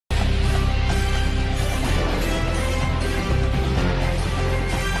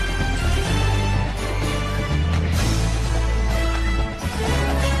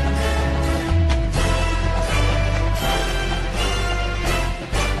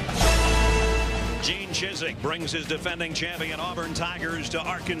Chiswick brings his defending champion Auburn Tigers to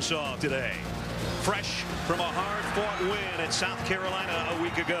Arkansas today. Fresh from a hard-fought win at South Carolina a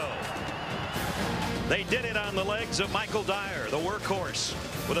week ago. They did it on the legs of Michael Dyer, the workhorse,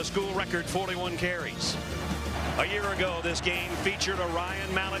 with a school record 41 carries. A year ago, this game featured a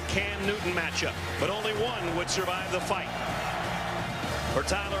Ryan Mallett-Cam Newton matchup, but only one would survive the fight. For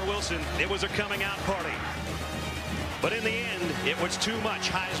Tyler Wilson, it was a coming-out party. But in the end, it was too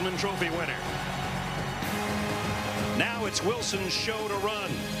much Heisman Trophy winner. Now it's Wilson's show to run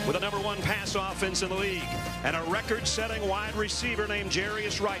with a #1 pass offense in the league and a record-setting wide receiver named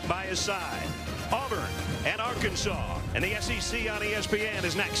Jarius Wright by his side. Auburn and Arkansas and the SEC on ESPN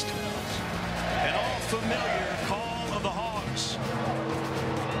is next. An all-familiar call of the Hogs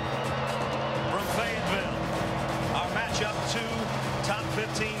from Fayetteville. Our matchup, two top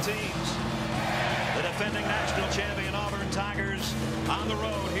 15 teams. The defending national champion Auburn Tigers on the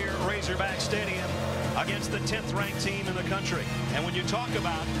road here at Razorback Stadium against the 10th ranked team in the country. And when you talk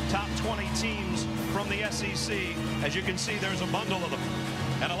about top 20 teams from the SEC, as you can see, there's a bundle of them.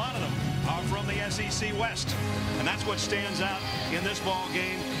 And a lot of them are from the SEC West. And that's what stands out in this ball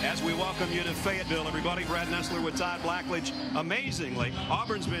game as we welcome you to Fayetteville, everybody. Brad Nessler with Todd Blackledge. Amazingly,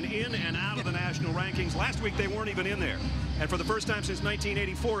 Auburn's been in and out of the national rankings. Last week, they weren't even in there. And for the first time since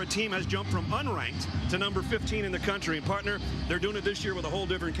 1984, a team has jumped from unranked to number 15 in the country. And partner, they're doing it this year with a whole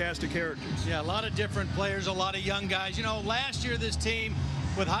different cast of characters. Yeah, a lot of different players, a lot of young guys. You know, last year this team,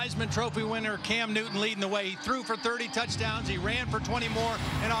 with Heisman Trophy winner Cam Newton leading the way, he threw for 30 touchdowns, he ran for 20 more,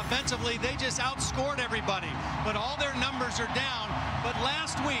 and offensively they just outscored everybody. But all their numbers are down. But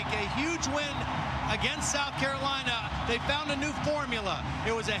last week, a huge win against South Carolina. They found a new formula.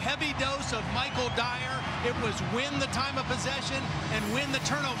 It was a heavy dose of Michael Dyer. It was win the time of possession and win the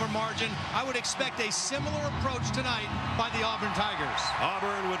turnover margin. I would expect a similar approach tonight by the Auburn Tigers.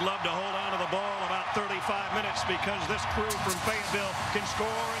 Auburn would love to hold on to the ball about 35 minutes because this crew from Fayetteville can score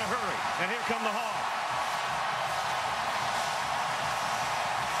in a hurry. And here come the Hogs.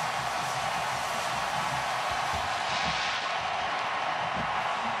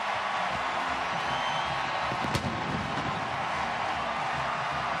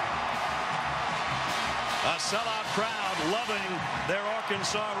 A sellout crowd loving their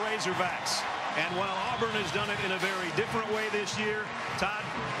Arkansas Razorbacks. And while Auburn has done it in a very different way this year, Todd,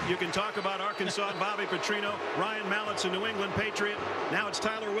 you can talk about Arkansas and Bobby Petrino. Ryan Mallett's a New England Patriot. Now it's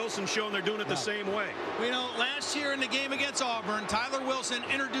Tyler Wilson showing they're doing it the same way. You know, last year in the game against Auburn, Tyler Wilson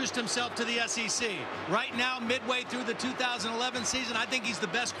introduced himself to the SEC. Right now, midway through the 2011 season, I think he's the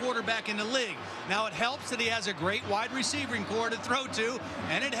best quarterback in the league. Now, it helps that he has a great wide receiving core to throw to,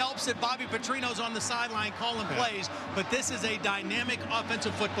 and it helps that Bobby Petrino's on the sideline calling plays, but this is a dynamic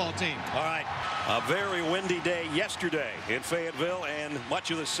offensive football team. All right. A very windy day yesterday in Fayetteville, and much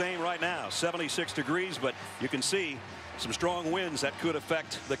of the same right now. 76 degrees, but you can see some strong winds that could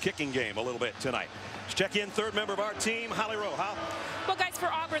affect the kicking game a little bit tonight. Let's check in third member of our team, Holly Rowe. Hal? Well, guys, for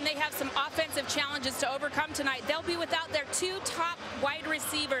Auburn, they have some offensive challenges to overcome tonight. They'll be without their two top wide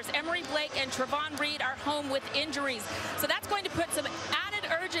receivers. Emory Blake and Trevon Reed are home with injuries. So that's going to put some added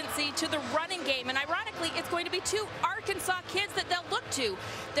urgency to the running game. And ironically, it's going to be two Arkansas kids that they'll look to.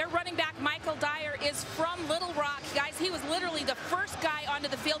 Their running back, Michael Dyer, is from Little Rock. Guys, he was literally the first guy onto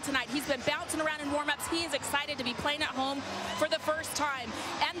the field tonight. He's been bouncing around in warm-ups. He is excited to be playing at home for the first time.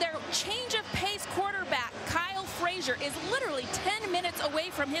 And their change of pace quarterback, Kyle Frazier, is literally 10 minutes away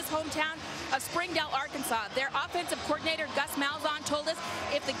from his hometown of Springdale, Arkansas. Their offensive coordinator, Gus Malzahn, told us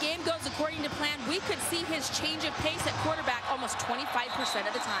if the game goes according to plan, we could see his change of pace at quarterback almost 25%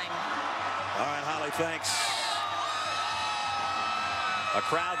 of the time. All right, Holly, thanks. A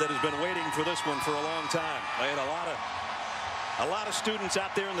crowd that has been waiting for this one for a long time. They had a lot of students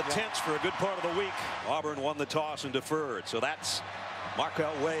out there in the tents for a good part of the week. Auburn won the toss and deferred. So that's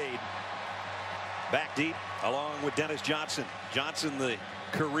Markel Wade back deep along with Dennis Johnson. Johnson, the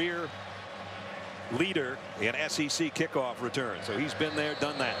career leader in SEC kickoff return. So he's been there,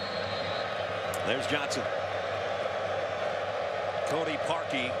 done that. There's Johnson. Cody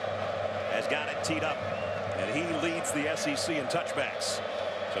Parkey has got it teed up, and he leads the SEC in touchbacks.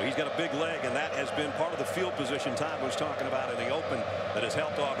 So he's got a big leg, and that has been part of the field position Todd was talking about in the open that has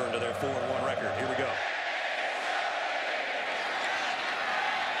helped Auburn to their 4-1 record. Here we go.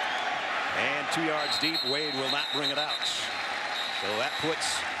 And 2 yards deep. Wade will not bring it out. So that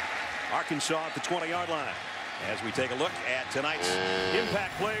puts Arkansas at the 20-yard line. As we take a look at tonight's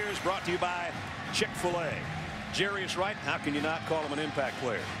Impact Players, brought to you by Chick-fil-A. Jarius Wright, how can you not call him an impact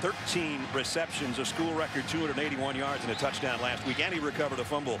player? 13 receptions, a school record 281 yards and a touchdown last week, and he recovered a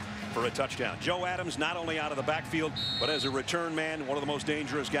fumble for a touchdown. Joe Adams, not only out of the backfield, but as a return man, one of the most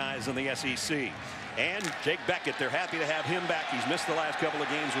dangerous guys in the SEC. And Jake Beckett, they're happy to have him back. He's missed the last couple of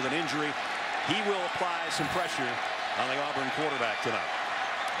games with an injury. He will apply some pressure on the Auburn quarterback tonight.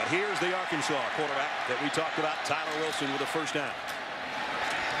 But here's the Arkansas quarterback that we talked about, Tyler Wilson, with a first down.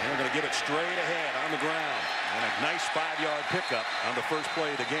 And they're going to give it straight ahead on the ground. And a nice 5-yard pickup on the first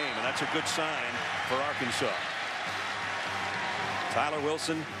play of the game. And that's a good sign for Arkansas. Tyler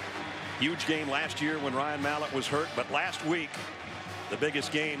Wilson, huge game last year when Ryan Mallett was hurt. But last week, the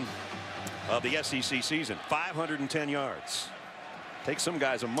biggest game of the SEC season, 510 yards. Takes some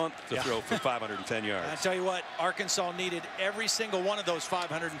guys a month to throw for 510 yards. I tell you what, Arkansas needed every single one of those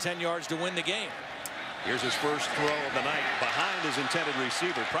 510 yards to win the game. Here's his first throw of the night behind his intended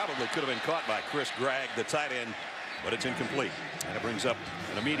receiver. Probably could have been caught by Chris Gregg, the tight end, but it's incomplete. And it brings up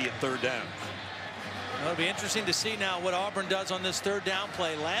an immediate third down. Well, it'll be interesting to see now what Auburn does on this third down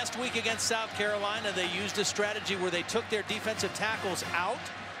play. Last week against South Carolina, they used a strategy where they took their defensive tackles out.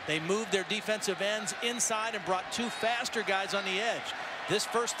 They moved their defensive ends inside and brought 2 faster guys on the edge. This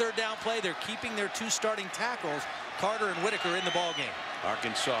first third down play, they're keeping their 2 starting tackles, Carter and Whitaker, in the ball game.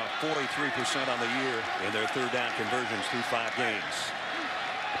 Arkansas 43% on the year in their third down conversions through 5 games.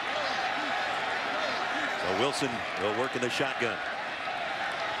 So Wilson will work in the shotgun.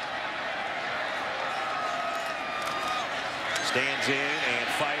 Stands in and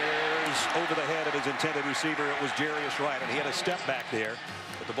fires over the head of his intended receiver. It was Jarius Wright, and he had a step back there,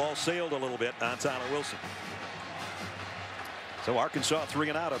 but the ball sailed a little bit on Tyler Wilson. So Arkansas 3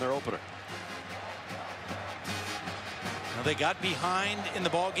 and out on their opener. Now they got behind in the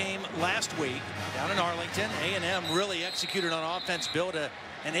ball game last week down in Arlington. A&M really executed on offense, built an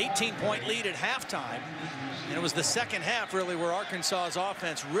 18-point lead at halftime. And it was the second half really where Arkansas's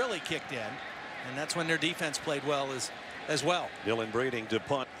offense really kicked in. And that's when their defense played well as well. Dylan Brading to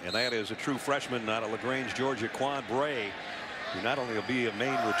punt, and that is a true freshman out of LaGrange, Georgia, Quan Bray, who not only will be a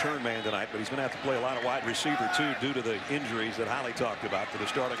main return man tonight, but he's going to have to play a lot of wide receiver too due to the injuries that Holly talked about to the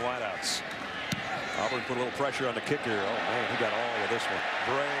starting wideouts. Auburn put a little pressure on the kicker. Oh man, he got all of this one.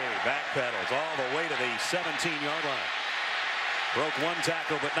 Bray backpedals all the way to the 17-yard line. Broke 1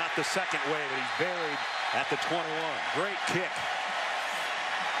 tackle, but not the second way, but he's buried at the 21. Great kick.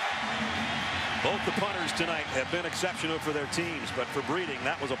 Both the punters tonight have been exceptional for their teams, but for Breeding,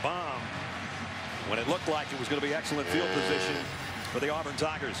 that was a bomb when it looked like it was going to be excellent field position for the Auburn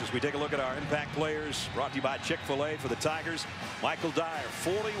Tigers. As we take a look at our impact players, brought to you by Chick-fil-A for the Tigers. Michael Dyer,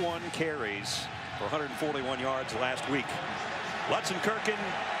 41 carries for 141 yards last week. Lutz and Kirkin,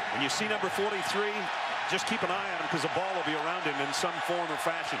 when you see number 43, just keep an eye on him because the ball will be around him in some form or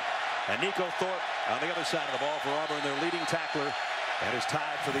fashion. And Nico Thorpe on the other side of the ball for Auburn, their leading tackler, and is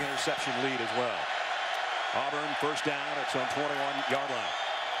tied for the interception lead as well. Auburn first down. It's on 21-yard line.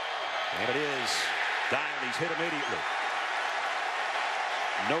 And it is Dyer. He's hit immediately.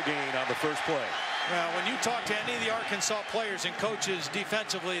 No gain on the first play. Well, when you talk to any of the Arkansas players and coaches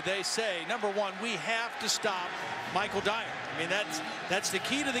defensively, they say, number one, we have to stop Michael Dyer. I mean, that's the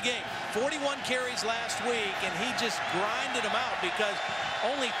key to the game. 41 carries last week, and he just grinded them out because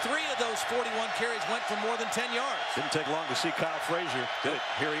only 3 of those 41 carries went for more than 10 yards. Didn't take long to see Kyle Frazier. Did it.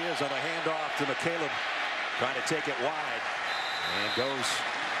 Here he is on a handoff to McCaleb, trying to take it wide, and goes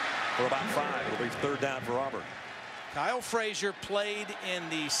for about 5. It'll be third down for Auburn. Kyle Frazier played in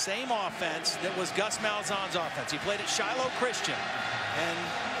the same offense that was Gus Malzahn's offense. He played at Shiloh Christian, and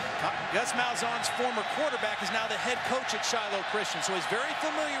Gus Malzahn's former quarterback is now the head coach at Shiloh Christian, so he's very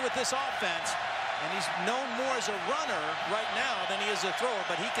familiar with this offense, and he's known more as a runner right now than he is a thrower,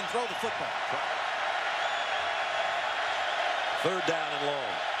 but he can throw the football. Third down and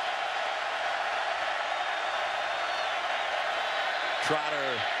long.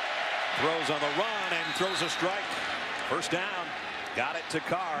 Trotter throws on the run and throws a strike. First down. Got it to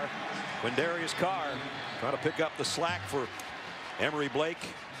Carr. Quindarius Carr trying to pick up the slack for Emory Blake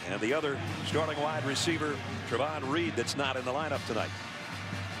and the other starting wide receiver, Trevon Reed, that's not in the lineup tonight.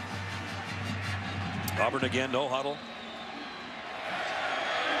 Auburn again, no huddle.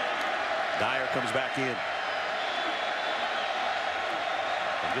 Dyer comes back in.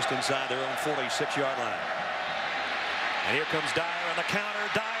 And just inside their own 46-yard line. And here comes Dyer on the counter.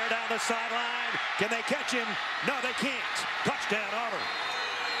 Dyer down the sideline. Can they catch him? No, they can't. Touchdown, Auburn.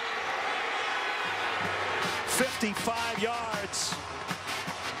 55 yards.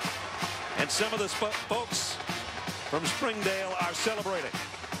 And some of the folks from Springdale are celebrating.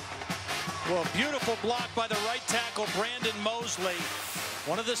 Well, beautiful block by the right tackle, Brandon Mosley.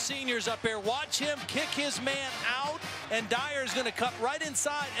 One of the seniors up there. Watch him kick his man out, and Dyer's going to cut right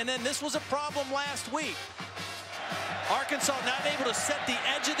inside. And then this was a problem last week. Arkansas not able to set the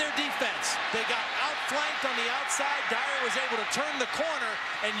edge of their defense. They got outflanked on the outside. Dyer was able to turn the corner,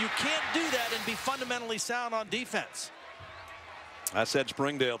 and you can't do that and be fundamentally sound on defense. I said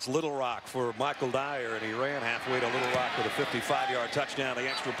Springdale's Little Rock for Michael Dyer, and he ran halfway to Little Rock with a 55-yard touchdown. The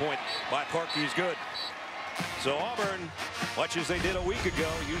extra point by Parkey is good. So Auburn, much as they did a week ago,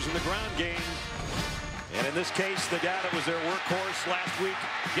 using the ground game. And in this case, the guy that was their workhorse last week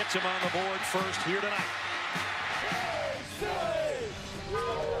gets him on the board first here tonight.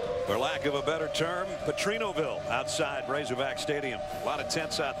 For lack of a better term, Petrinoville outside Razorback Stadium. A lot of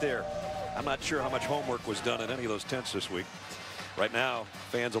tents out there. I'm not sure how much homework was done in any of those tents this week. Right now,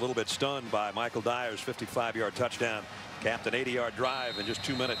 fans a little bit stunned by Michael Dyer's 55-yard touchdown. Capped an 80-yard drive in just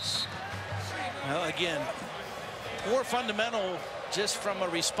 2 minutes. Well, again, more fundamental just from a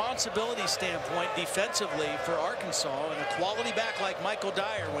responsibility standpoint defensively for Arkansas, and a quality back like Michael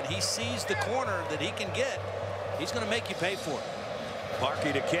Dyer, when he sees the corner that he can get, he's going to make you pay for it.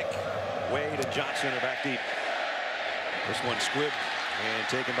 Parkey to kick. Wade and Johnson are back deep. This one squibbed and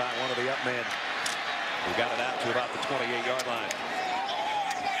taken by one of the up men, who got it out to about the 28-yard line.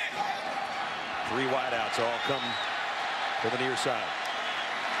 3 wideouts all come to the near side.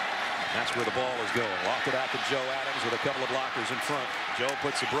 That's where the ball is going. Locked it out to Joe Adams with a couple of blockers in front. Joe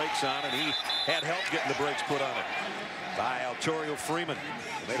puts the brakes on, and he had help getting the brakes put on it by Altorio Freeman.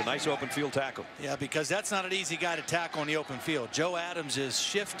 He made a nice open field tackle. Yeah, because that's not an easy guy to tackle in the open field. Joe Adams is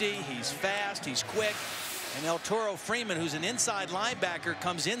shifty, he's fast, he's quick. And Altorio Freeman, who's an inside linebacker,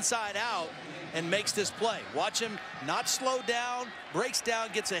 comes inside out and makes this play. Watch him not slow down, breaks down,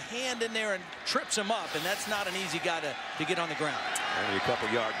 gets a hand in there and trips him up, and that's not an easy guy to get on the ground. Only a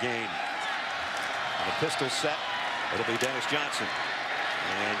couple-yard gain. On the pistol set, it'll be Dennis Johnson.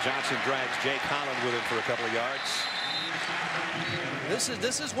 And Johnson drags Jake Holland with him for a couple of yards.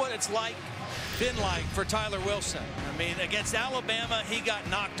 This is what it's been like for Tyler Wilson. I mean, against Alabama, he got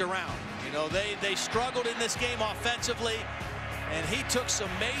knocked around. You know, they struggled in this game offensively, and he took some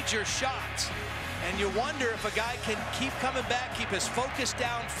major shots. And you wonder if a guy can keep coming back, keep his focus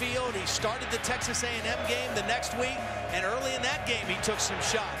downfield. He started the Texas A&M game the next week, and early in that game he took some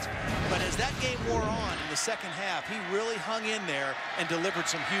shots. But as that game wore on in the second half, he really hung in there and delivered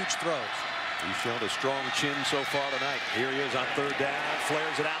some huge throws. He's shown a strong chin so far tonight. Here he is on 3rd down,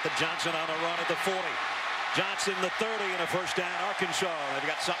 flares it out to Johnson on the run at the 40. Johnson the 30 and a first down. Arkansas, they've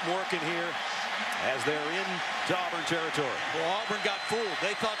got something working here as they're into Auburn territory. Well, Auburn got fooled.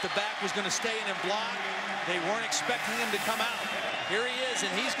 They thought the back was going to stay in and block. They weren't expecting him to come out. Here he is,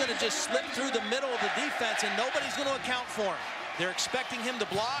 and he's going to just slip through the middle of the defense, and nobody's going to account for him. They're expecting him to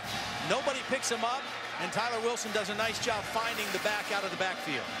block. Nobody picks him up, and Tyler Wilson does a nice job finding the back out of the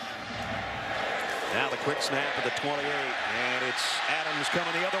backfield. Now the quick snap at the 28, and it's Adams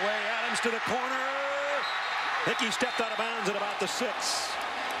coming the other way. Adams to the corner. I think he stepped out of bounds at about the 6.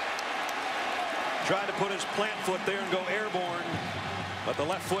 Tried to put his plant foot there and go airborne, but the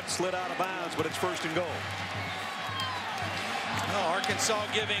left foot slid out of bounds, but it's 1st and goal. Well, Arkansas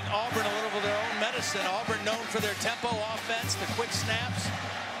giving Auburn a little of their own medicine. Auburn known for their tempo offense, the quick snaps.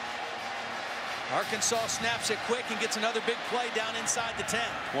 Arkansas snaps it quick and gets another big play down inside the 10.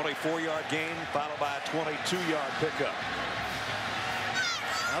 24-yard gain followed by a 22-yard pickup.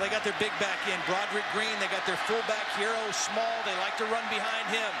 Now they got their big back in, Broderick Green. They got their fullback hero, Small. They like to run behind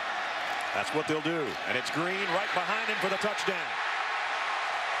him. That's what they'll do. And it's Green right behind him for the touchdown.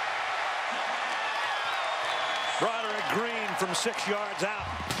 Broderick Green from 6 yards out.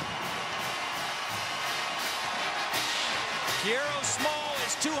 Hero Small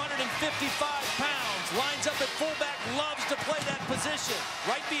is 255 pounds. Lines up at fullback, loves to play that position.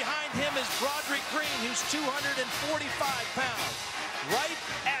 Right behind him is Broderick Green, who's 245 pounds. Right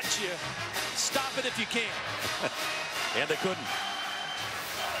at you. Stop it if you can. And they couldn't.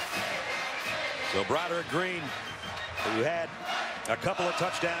 So Broderick Green, who had a couple of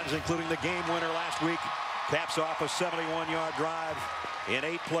touchdowns, including the game winner last week, caps off a 71-yard drive in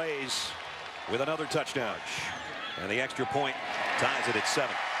 8 plays with another touchdown. And the extra point ties it at 7.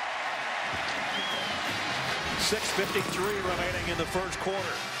 6:53 remaining in the first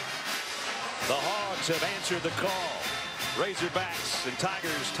quarter. The Hogs have answered the call. Razorbacks and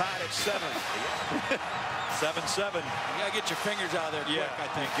Tigers tied at 7. 7-7. You gotta get your fingers out of there quick, I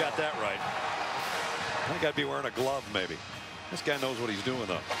think. Got that right. I think I'd be wearing a glove, maybe. This guy knows what he's doing,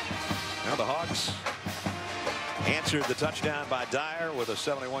 though. Now the Hogs answered the touchdown by Dyer with a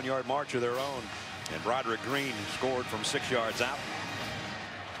 71-yard march of their own. And Broderick Green scored from 6 yards out.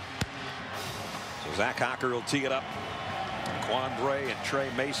 So Zach Hocker will tee it up. Quan Bray and Trey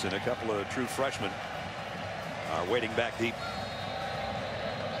Mason, a couple of true freshmen, are waiting back deep.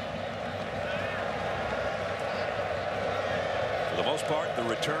 For the most part, the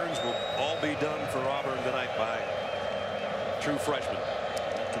returns will all be done for Auburn tonight by true freshmen.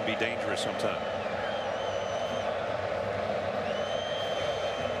 That can be dangerous sometimes.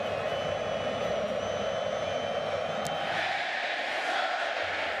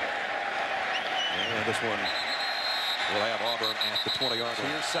 And this one will have Auburn at the 20-yard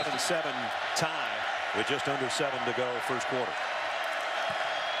line. Here's 7-7 tie with just under 7 to go first quarter.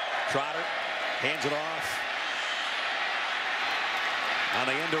 Trotter hands it off on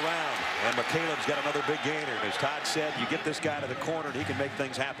the end around, and McCaleb's got another big gainer. As Todd said, you get this guy to the corner and he can make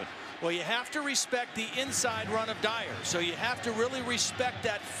things happen. Well, you have to respect the inside run of Dyer, so you have to really respect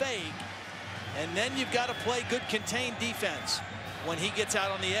that fake, and then you've got to play good contained defense when he gets out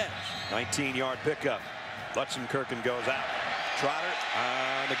on the edge. 19-yard pickup. Lutzenkirchen goes out. Trotter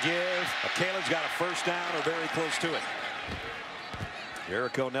on the give. McCaleb's got a first down or very close to it.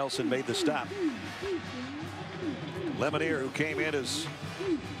 Jericho Nelson made the stop. Lemonier, who came in as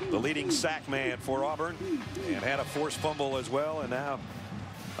the leading sack man for Auburn and had a forced fumble as well, and now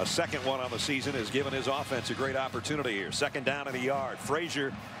a second one on the season, has given his offense a great opportunity here. Second down and a yard.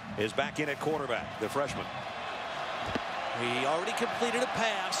 Frazier is back in at quarterback, the freshman. He already completed a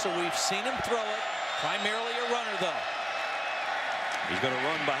pass, so we've seen him throw it. Primarily a runner, though. He's going to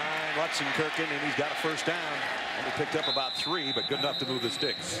run behind Lutzenkirchen, and he's got a first down. Only picked up about 3, but good enough to move the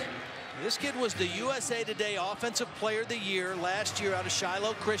sticks. This kid was the USA Today Offensive Player of the Year last year out of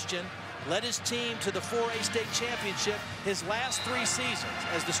Shiloh Christian. Led his team to the 4A state championship his last 3 seasons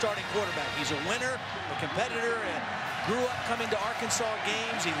as the starting quarterback. He's a winner, a competitor, and grew up coming to Arkansas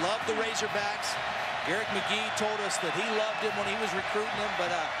games. He loved the Razorbacks. Garrick McGee told us that he loved him when he was recruiting him,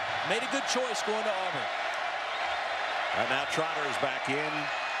 but made a good choice going to Auburn. And now Trotter is back in.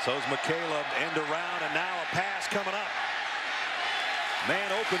 So's McCaleb. End around, and now a pass coming up.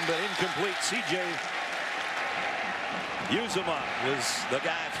 Man open but incomplete. C.J. Uzuma was the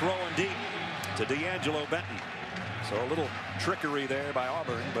guy throwing deep to D'Angelo Benton. So a little trickery there by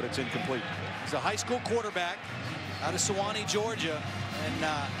Auburn, but it's incomplete. He's a high school quarterback out of Sewanee, Georgia, and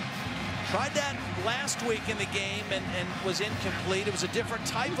tried that last week in the game and was incomplete. It was a different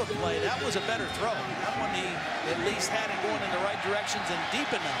type of play. That was a better throw. That one he at least had it going in the right directions and deep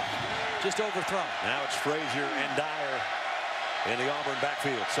enough. Just overthrown. Now it's Frazier and Dyer in the Auburn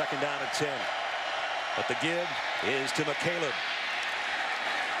backfield. Second down and 10. But the give is to McCaleb.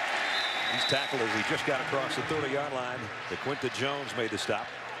 He's tackled as he just got across the 30-yard line. DeQuinta Jones made the stop.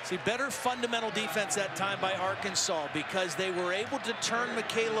 See, better fundamental defense that time by Arkansas because they were able to turn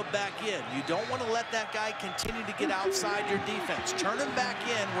McCaleb back in. You don't want to let that guy continue to get outside your defense. Turn him back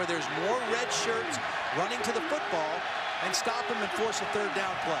in where there's more red shirts running to the football and stop him and force a third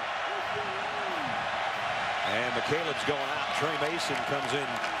down play. And McCaleb's going out. Trey Mason comes in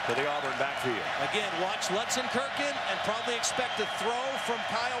to the Auburn backfield. Again, watch Lutzenkirchen and probably expect a throw from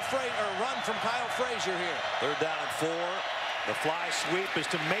run from Kyle Frazier here. Third down and 4. The fly sweep is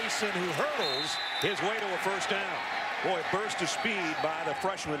to Mason, who hurdles his way to a first down. Boy, a burst of speed by the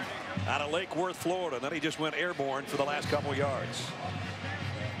freshman out of Lake Worth, Florida. And then he just went airborne for the last couple of yards.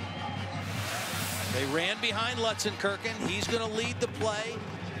 They ran behind Lutzenkirchen. He's going to lead the play.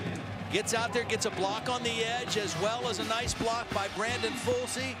 Gets out there, gets a block on the edge, as well as a nice block by Brandon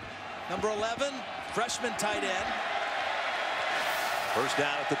Fulsey, number 11, freshman tight end. First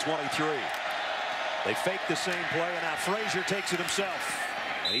down at the 23. They fake the same play, and now Frazier takes it himself.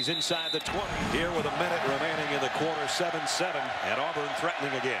 And he's inside the 20 here with a minute remaining in the quarter. 7-7, and Auburn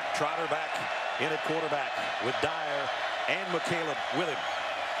threatening again. Trotter back in at quarterback with Dyer and McCaleb with him.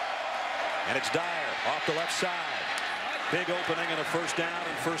 And it's Dyer off the left side. Big opening and a first down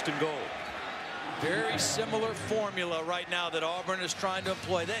and first and goal. Very similar formula right now that Auburn is trying to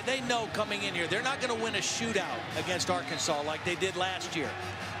employ. They know coming in here they're not going to win a shootout against Arkansas like they did last year.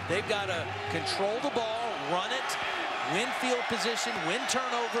 They've got to control the ball, run it, win field position, win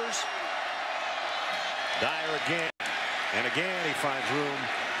turnovers. Dyer again, and again he finds room.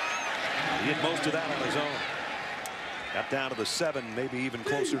 He did most of that on his own. Got down to the 7, maybe even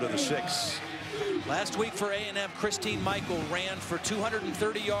closer to the 6. Last week for A&M, Christine Michael ran for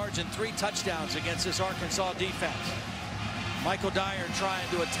 230 yards and 3 touchdowns against this Arkansas defense. Michael Dyer trying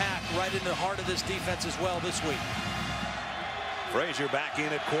to attack right in the heart of this defense as well this week. Frazier back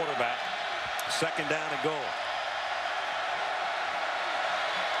in at quarterback. Second down and goal.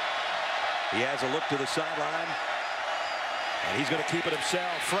 He has a look to the sideline, and he's going to keep it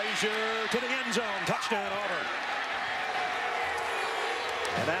himself. Frazier to the end zone. Touchdown, Auburn.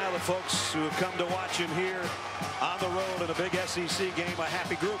 And now the folks who have come to watch him here on the road in a big SEC game, a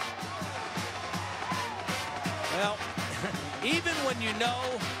happy group. Well, even when you know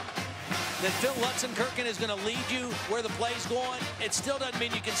that Phil Lutzenkirchen is going to lead you where the play's going, it still doesn't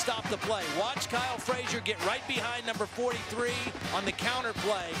mean you can stop the play. Watch Kyle Frazier get right behind number 43 on the counter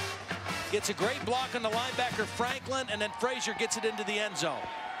play. Gets a great block on the linebacker Franklin, and then Frazier gets it into the end zone.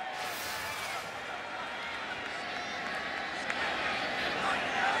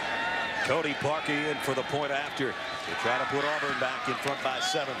 Cody Parkey in for the point after to try to put Auburn back in front by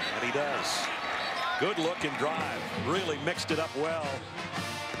 7, and he does. Good looking drive, really mixed it up well.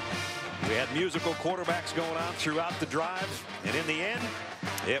 We had musical quarterbacks going on throughout the drive, and in the end,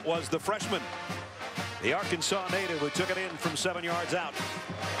 it was the freshman, the Arkansas native, who took it in from 7 yards out.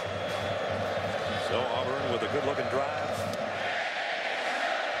 So Auburn with a good looking drive.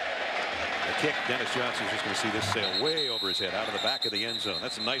 The kick, Dennis Johnson's just going to see this sail way over his head out of the back of the end zone.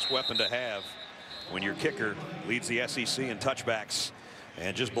 That's a nice weapon to have when your kicker leads the SEC in touchbacks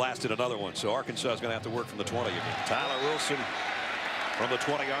and just blasted another one. So Arkansas is going to have to work from the 20 again. Tyler Wilson from the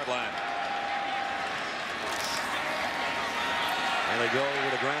 20-yard line. And they go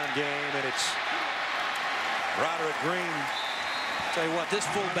with a ground game, and it's Broderick Green. Tell you what, this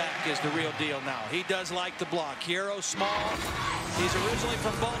fullback is the real deal now. He does like the block. Hero Small. He's originally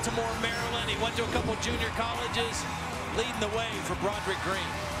from Baltimore, Maryland. He went to a couple junior colleges, leading the way for Broderick Green.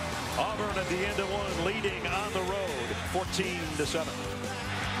 Auburn at the end of one, leading on the road, 14-7.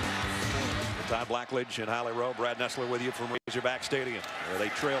 Ty Blackledge and Holly Rowe. Brad Nessler with you from Razorback Stadium, where they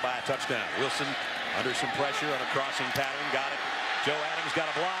trail by a touchdown. Wilson under some pressure on a crossing pattern. Got it. Joe Adams got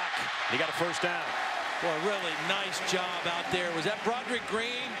a block. He got a first down. Well, really nice job out there. Was that Broderick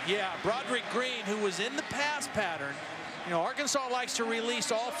Green? Yeah, Broderick Green, who was in the pass pattern. You know, Arkansas likes to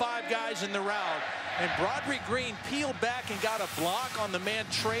release all 5 guys in the route. And Broderick Green peeled back and got a block on the man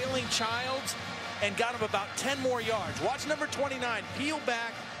trailing Childs and got him about 10 more yards. Watch number 29 peel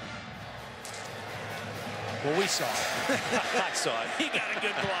back. Well, we saw it. I saw it. He got a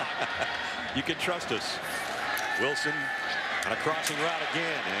good block. You can trust us. Wilson on a crossing route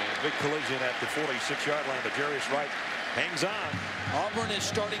again, and big collision at the 46-yard line, but Jarius Wright hangs on. Auburn is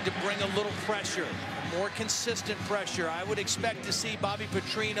starting to bring a little pressure, more consistent pressure. I would expect to see Bobby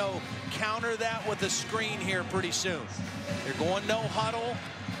Petrino counter that with a screen here pretty soon. They're going no huddle,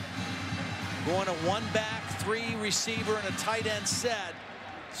 going a 1-back, 3-receiver, and a tight end set.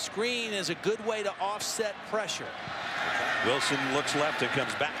 Screen is a good way to offset pressure. Wilson looks left and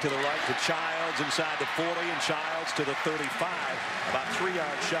comes back to the right to Childs inside the 40, and Childs to the 35, about 3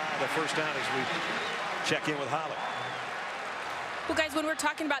 yards shy of the first down as we check in with Holly. Well, guys, when we're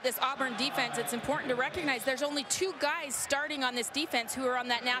talking about this Auburn defense, it's important to recognize there's only 2 guys starting on this defense who were on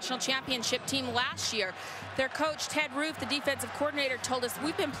that national championship team last year. Their coach, Ted Roof, the defensive coordinator, told us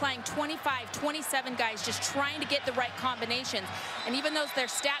we've been playing 25, 27 guys just trying to get the right combinations. And even though their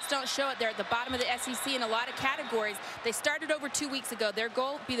stats don't show it, they're at the bottom of the SEC in a lot of categories. They started over 2 weeks ago. Their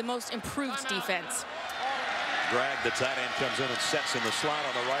goal, be the most improved defense. Bragg, the tight end, comes in and sets in the slot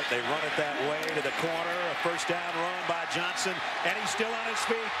on the right. They run it that way to the corner. A first down run by Johnson, and he's still on his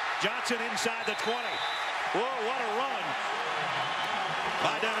feet. Johnson inside the 20. Whoa, what a run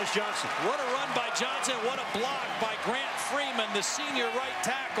by Dennis Johnson. What a run by Johnson. What a block by Grant Freeman, the senior right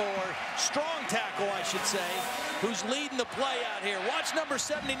tackle, or strong tackle, I should say, who's leading the play out here. Watch number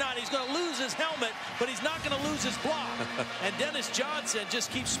 79. He's going to lose his helmet, but he's not going to lose his block. And Dennis Johnson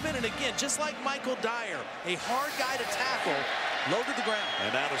just keeps spinning again, just like Michael Dyer, a hard guy to tackle, low to the ground.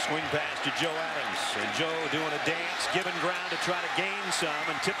 And now the swing pass to Joe Adams. And Joe doing a dance, giving ground to try to gain some,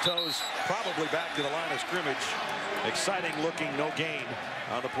 and tiptoes probably back to the line of scrimmage. Exciting looking, no gain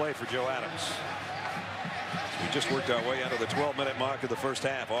on the play for Joe Adams. We just worked our way out of the 12-minute mark of the first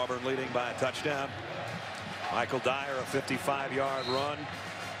half. Auburn leading by a touchdown. Michael Dyer, a 55-yard run.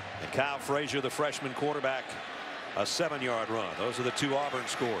 And Kyle Frazier, the freshman quarterback, a 7-yard run. Those are the 2 Auburn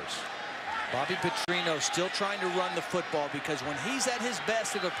scores. Bobby Petrino still trying to run the football, because when he's at his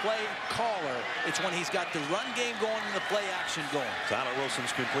best as a play caller, it's when he's got the run game going and the play action going. Tyler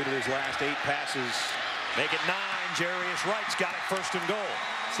Wilson's completed his last 8 passes. Make it 9. Jarius Wright's got it, 1st and goal.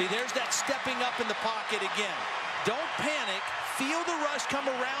 See, there's that stepping up in the pocket again. Don't panic. Feel the rush come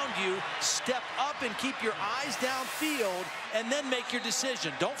around you. Step up and keep your eyes downfield, and then make your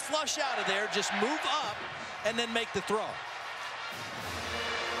decision. Don't flush out of there. Just move up and then make the throw.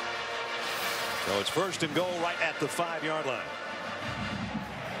 So it's 1st and goal right at the 5-yard line.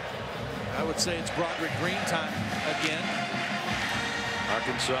 I would say it's Broderick Green time again.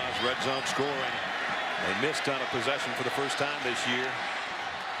 Arkansas's red zone scoring. They missed on a possession for the first time this year.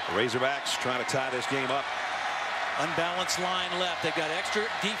 The Razorbacks trying to tie this game up. Unbalanced line left. They've got extra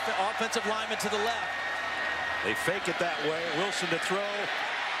offensive linemen to the left. They fake it that way. Wilson to throw.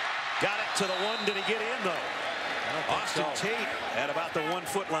 Got it to the one. Did he get in, though? Austin Tate at about the 1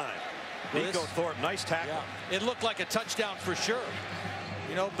 foot line. Well, Nico Thorpe, nice tackle. Yeah, it looked like a touchdown for sure.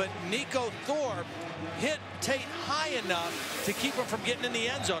 You know, but Nico Thorpe hit Tate high enough to keep him from getting in the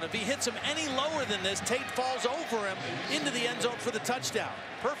end zone. If he hits him any lower than this, Tate falls over him into the end zone for the touchdown.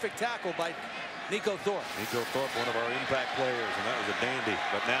 Perfect tackle by Nico Thorpe. Nico Thorpe, one of our impact players, and that was a dandy.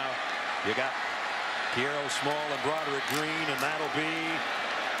 But now you got Kiero Small and Broderick Green, and that'll be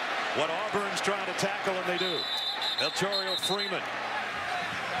what Auburn's trying to tackle, and they do. Eltorio Freeman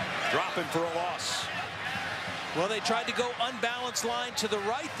dropping for a loss. Well, they tried to go unbalanced line to the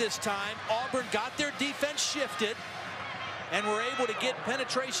right this time. Auburn got their defense shifted and were able to get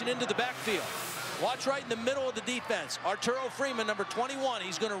penetration into the backfield. Watch right in the middle of the defense. Arturo Freeman, number 21.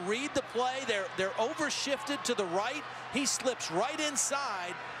 He's going to read the play. They're over-shifted to the right. He slips right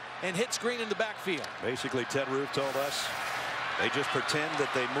inside and hits Green in the backfield. Basically, Ted Roof told us they just pretend that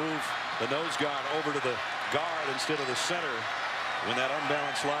they move the nose guard over to the guard instead of the center when that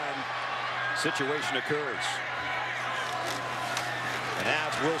unbalanced line situation occurs. And now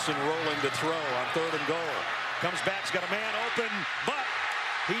it's Wilson rolling to throw on 3rd and goal. Comes back, he's got a man open, but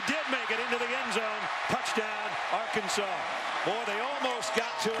he did make it into the end zone. Touchdown, Arkansas. Boy, they almost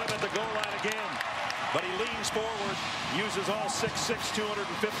got to him at the goal line again. But he leans forward, uses all 6'6",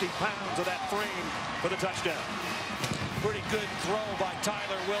 250 pounds of that frame for the touchdown. Pretty good throw by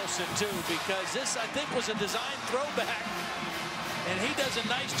Tyler Wilson, too, because this, I think, was a design throwback. And he does a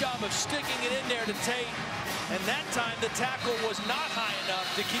nice job of sticking it in there to Tate. And that time, the tackle was not high enough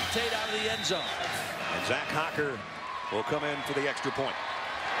to keep Tate out of the end zone. And Zach Hocker will come in for the extra point,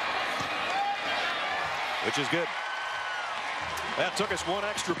 which is good. That took us one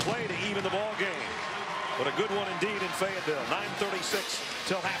extra play to even the ball game. But a good one indeed in Fayetteville. 9:36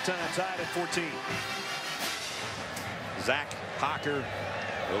 till halftime, tied at 14. Zach Hocker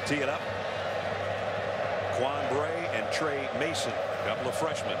will tee it up. Quan Bray and Trey Mason, a couple of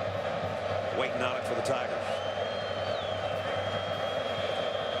freshmen, waiting on it for the Tigers.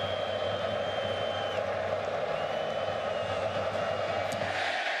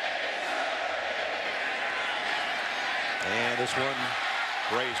 And this one,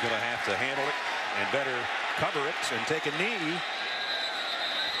 Bray's going to have to handle it and better cover it and take a knee.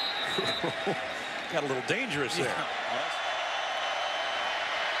 Got a little dangerous there. Yeah.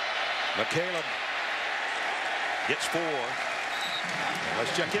 McCaleb gets 4.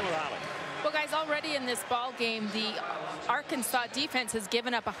 Let's check in with Holly. Well, guys, already in this ball game, the Arkansas defense has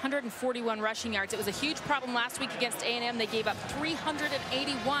given up 141 rushing yards. It was a huge problem last week against A&M. They gave up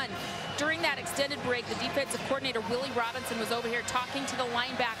 381. During that extended break, the defensive coordinator, Willie Robinson, was over here talking to the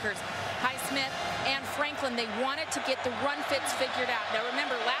linebackers, Highsmith and Franklin. They wanted to get the run fits figured out. Now,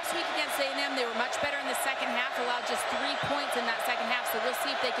 remember, last week against A&M, they were much better in the second half, allowed just 3 points in that second half. So we'll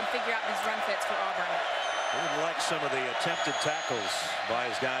see if they can figure out these run fits for Auburn. He didn't like some of the attempted tackles by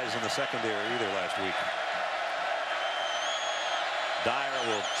his guys in the secondary either last week. Dyer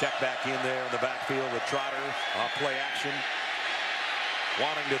will check back in there in the backfield with Trotter off play action.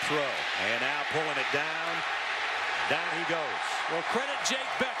 Wanting to throw. And now pulling it down. Down he goes. Well, credit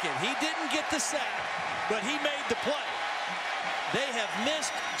Jake Beckett. He didn't get the sack, but he made the play. They have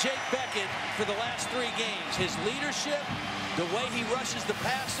missed Jake Beckett for the last 3 games. His leadership, the way he rushes the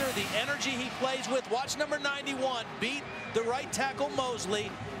passer, the energy he plays with. Watch number 91 beat the right tackle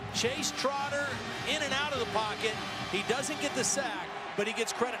Mosley. Chase Trotter in and out of the pocket. He doesn't get the sack, but he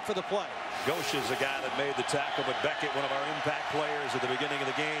gets credit for the play. Gosha's a guy that made the tackle, but Beckett, one of our impact players at the beginning of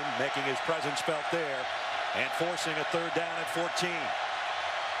the game, making his presence felt there and forcing a 3rd down at 14.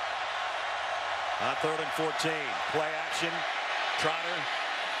 On 3rd and 14, play action. Trotter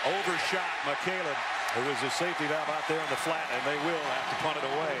overshot McCaleb, who was a safety valve out there in the flat, and they will have to punt it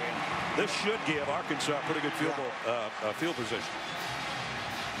away. This should give Arkansas a pretty good field position.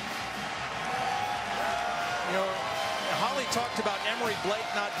 You know, Holly talked about Emory Blake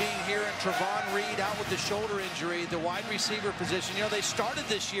not being here and Trevon Reed out with the shoulder injury, the wide receiver position. You know, they started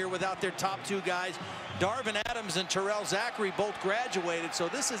this year without their top 2 guys. Darvin Adams and Terrell Zachary both graduated, so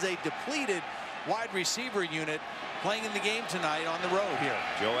this is a depleted wide receiver unit playing in the game tonight on the road here.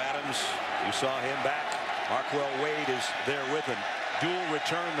 Joe Adams, you saw him back. Marquell Wade is there with him. Dual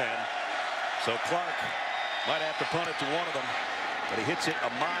return men. So Clark might have to punt it to one of them. But he hits it a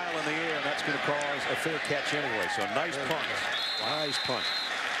mile in the air, and that's going to cause a fair catch anyway. So nice punt. Nice punt.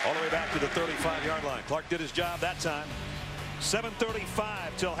 All the way back to the 35-yard line. Clark did his job that time.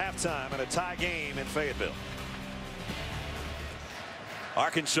 7:35 till halftime and a tie game in Fayetteville.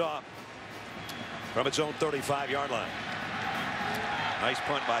 Arkansas from its own 35-yard line. Nice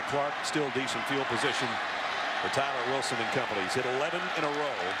punt by Clark. Still decent field position for Tyler Wilson and company. He's hit 11 in a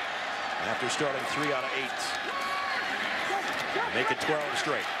row after starting 3 out of 8. Make it 12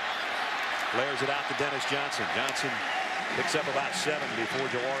 straight. Flares it out to Dennis Johnson. Johnson picks up about 7 before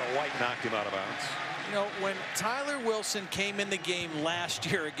Jawara White knocked him out of bounds. You know, when Tyler Wilson came in the game last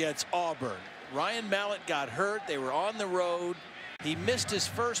year against Auburn, Ryan Mallett got hurt. They were on the road. He missed his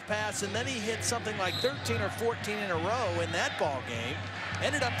first pass, and then he hit something like 13 or 14 in a row in that ball game.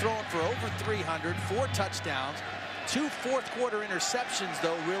 Ended up throwing for over 300, 4 touchdowns. 2 fourth-quarter interceptions,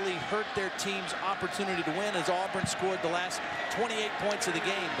 though, really hurt their team's opportunity to win as Auburn scored the last 28 points of the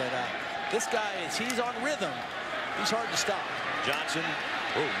game. But this guy, he's on rhythm. He's hard to stop. Johnson,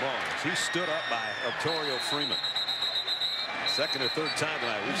 oh, Mars. He stood up by Octorio Freeman. Second or third time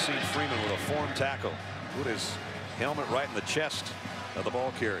tonight we've seen Freeman with a form tackle. Put his helmet right in the chest of the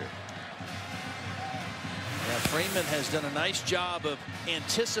ball carrier. Yeah, Freeman has done a nice job of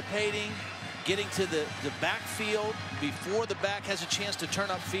anticipating, getting to the backfield before the back has a chance to turn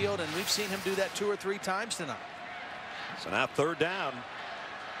upfield, and we've seen him do that 2 or 3 times tonight. So now 3rd down.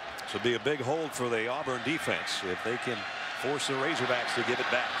 This will be a big hold for the Auburn defense if they can force the Razorbacks to give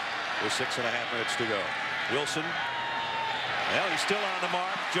it back with 6.5 minutes to go. Wilson, well, he's still on the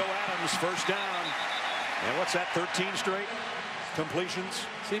mark. Joe Adams, 1st down. And what's that, 13 straight completions?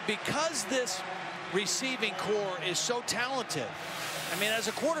 See, because this receiving core is so talented, I mean, as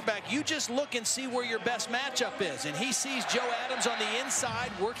a quarterback, you just look and see where your best matchup is. And he sees Joe Adams on the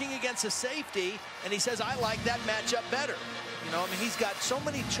inside working against a safety, and he says, I like that matchup better. You know, I mean, he's got so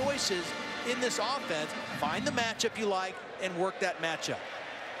many choices in this offense. Find the matchup you like and work that matchup.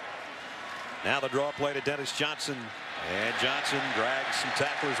 Now the draw play to Dennis Johnson. And Johnson drags some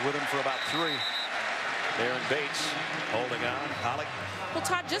tacklers with him for about 3. Darren Bates holding on. Pollock. Well,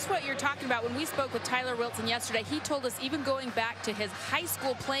 Todd, just what you're talking about. When we spoke with Tyler Wilson yesterday, he told us even going back to his high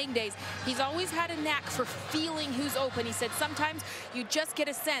school playing days, he's always had a knack for feeling who's open. He said sometimes you just get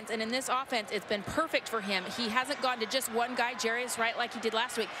a sense, and in this offense, it's been perfect for him. He hasn't gone to just one guy, Jarius Wright, like he did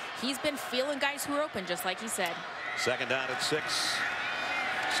last week. He's been feeling guys who are open, just like he said. 2nd down at 6.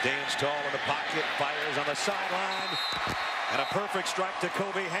 Stands tall in the pocket, fires on the sideline. And a perfect strike to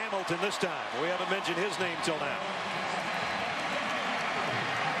Kobe Hamilton this time. We haven't mentioned his name till now.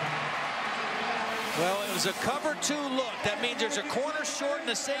 Well, it was a cover 2 look. That means there's a corner short and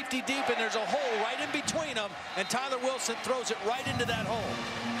a safety deep, and there's a hole right in between them. And Tyler Wilson throws it right into that hole.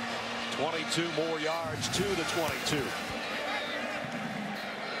 22 more yards to the 22.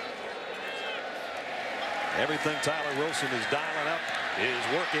 Everything Tyler Wilson is dialing up is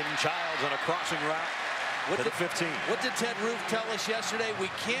working. Childs on a crossing route to the 15. What did Ted Roof tell us yesterday? We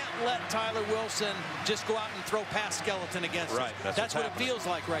can't let Tyler Wilson just go out and throw pass skeleton against us. That's what it feels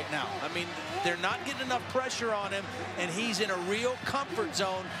like right now. I mean, they're not getting enough pressure on him, and he's in a real comfort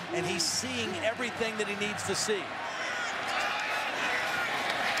zone, and he's seeing everything that he needs to see.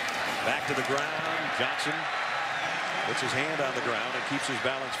 Back to the ground. Johnson puts his hand on the ground and keeps his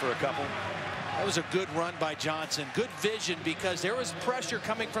balance for a couple. That was a good run by Johnson. Good vision, because there was pressure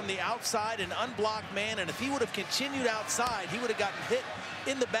coming from the outside, an unblocked man, and if he would have continued outside, he would have gotten hit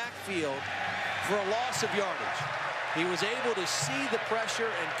in the backfield for a loss of yardage. He was able to see the pressure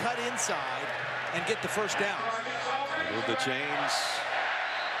and cut inside and get the 1st down. Move the chains.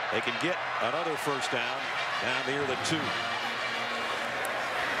 They can get another 1st down near the 2.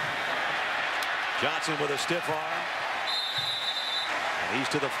 Johnson with a stiff arm. He's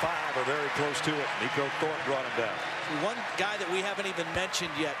to the 5, or very close to it. Nico Thorpe brought him down. One guy that we haven't even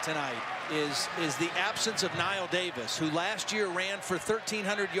mentioned yet tonight is the absence of Niall Davis, who last year ran for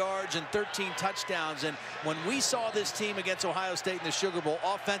 1,300 yards and 13 touchdowns. And when we saw this team against Ohio State in the Sugar Bowl,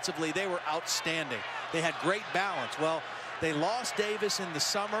 offensively, they were outstanding. They had great balance. Well, they lost Davis in the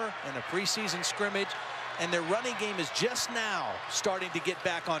summer in a preseason scrimmage, and their running game is just now starting to get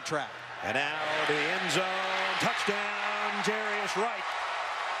back on track. And now the end zone touchdown, Jarius Wright.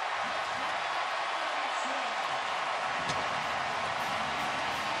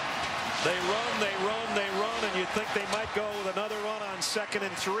 They run, they run, they run, and you'd think they might go with another run on 2nd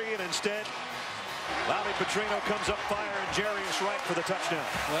and 3, and instead, Bobby Petrino comes up fire, and Jarius Wright for the touchdown.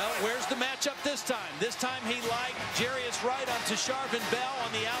 Well, where's the matchup this time? This time he liked Jarius Wright on Tasharvin Bell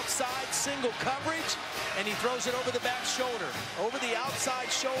on the outside, single coverage, and he throws it over the back shoulder. Over the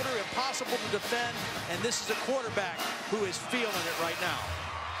outside shoulder, impossible to defend, and this is a quarterback who is feeling it right now.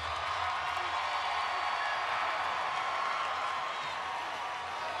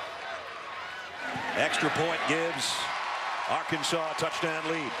 Extra point gives Arkansas a touchdown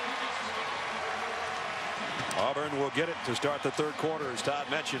lead. Auburn will get it to start the 3rd quarter, as Todd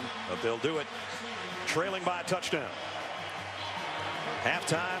mentioned, but they'll do it trailing by a touchdown.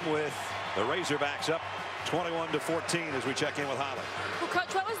 Halftime with the Razorbacks up 21-14 as we check in with Holly. Well,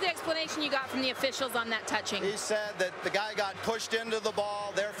 Coach, what was the explanation you got from the officials on that touching? He said that the guy got pushed into the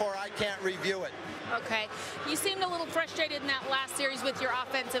ball, therefore I can't review it. Okay. You seemed a little frustrated in that last series with your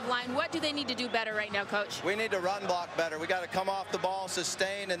offensive line. What do they need to do better right now, Coach? We need to run block better. We got to come off the ball,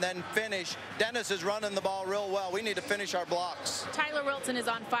 sustain, and then finish. Dennis is running the ball real well. We need to finish our blocks. Tyler Wilson is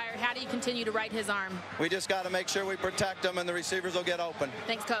on fire. How do you continue to right his arm? We just got to make sure we protect him and the receivers will get open.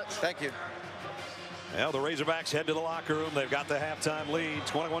 Thanks, Coach. Thank you. Well, the Razorbacks head to the locker room. They've got the halftime lead.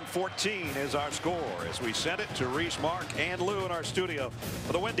 21-14 is our score as we send it to Reese, Mark, and Lou in our studio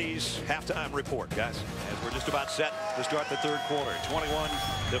for the Wendy's halftime report, guys. As we're just about set to start the third quarter.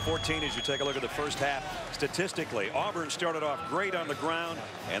 21-14 as you take a look at the first half. Statistically, Auburn started off great on the ground,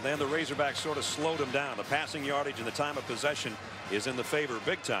 and then the Razorbacks sort of slowed them down. The passing yardage and the time of possession is in the favor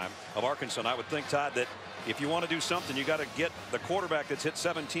big time of Arkansas. And I would think, Todd, that if you want to do something, you got to get the quarterback that's hit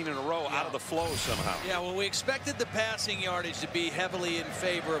 17 in a row out of the flow somehow. Yeah, well, we expected the passing yardage to be heavily in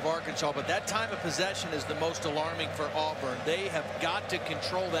favor of Arkansas, but that time of possession is the most alarming for Auburn. They have got to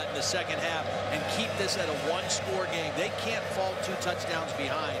control that in the second half and keep this at a one-score game. They can't fall 2 touchdowns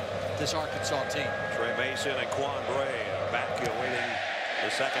behind this Arkansas team. Trey Mason and Quan Bray are back awaiting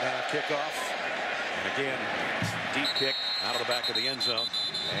the second half kickoff. And again, deep kick out of the back of the end zone.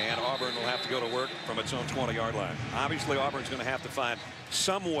 And Auburn will have to go to work from its own 20-yard line. Obviously, Auburn's going to have to find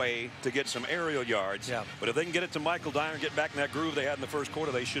some way to get some aerial yards. Yeah. But if they can get it to Michael Dyer and get back in that groove they had in the first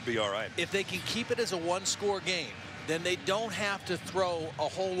quarter, they should be all right. If they can keep it as a one-score game, then they don't have to throw a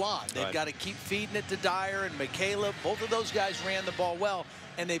whole lot. They've got to keep feeding it to Dyer and McCaleb. Both of those guys ran the ball well,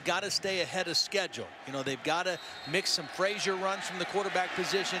 and they've got to stay ahead of schedule. You know, they've got to mix some Frazier runs from the quarterback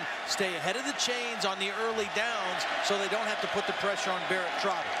position, stay ahead of the chains on the early downs so they don't have to put the pressure on Barrett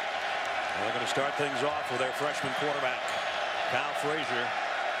Trotter. Well, they're going to start things off with their freshman quarterback, Kyle Frazier,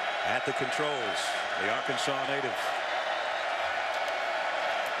 at the controls, the Arkansas native.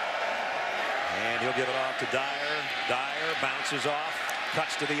 And he'll give it off to Dyer. Dyer bounces off,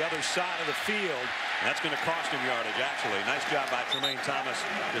 cuts to the other side of the field. That's going to cost him yardage, actually. Nice job by Tremaine Thomas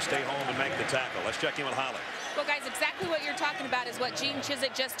to stay home and make the tackle. Let's check in with Holly. Well, guys, exactly what you're talking about is what Gene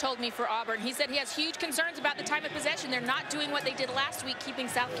Chizik just told me for Auburn. He said he has huge concerns about the time of possession. They're not doing what they did last week, keeping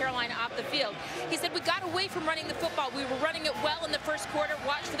South Carolina off the field. He said we got away from running the football. We were running it well in the first quarter.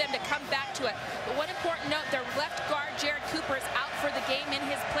 Watch for them to come back to it. But one important note, their left guard, Jared Cooper, is out for the game. In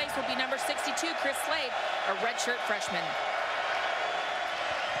his place will be number 62, Chris Slade, a redshirt freshman.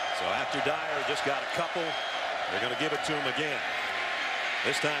 So after Dyer just got a couple, they're going to give it to him again.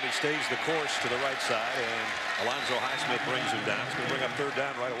 This time he stays the course to the right side, and Alonzo Highsmith brings him down. He's going to bring up third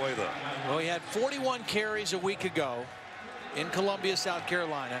down right away, though. Well, he had 41 carries a week ago in Columbia, South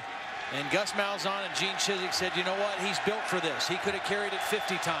Carolina. And Gus Malzahn and Gene Chizik said, you know what, he's built for this. He could have carried it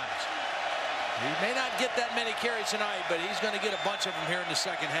 50 times. He may not get that many carries tonight, but he's going to get a bunch of them here in the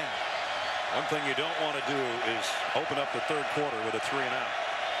second half. One thing you don't want to do is open up the third quarter with a 3-and-out.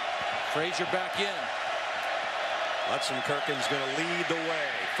 Frazier back in. Lutzenkirchen's going to lead the way.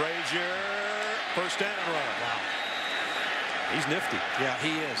 Frazier, first down run. Wow. He's nifty. Yeah,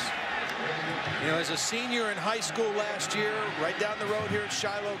 he is. You know, as a senior in high school last year, right down the road here at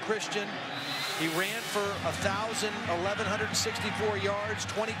Shiloh Christian, he ran for 1,164 yards,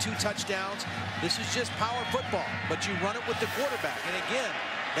 22 touchdowns. This is just power football, but you run it with the quarterback. And again,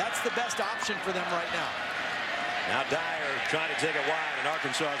 that's the best option for them right now. Now Dyer trying to take it wide, and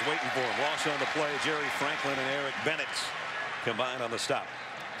Arkansas is waiting for him. Loss on the play. Jerry Franklin and Eric Bennett combined on the stop.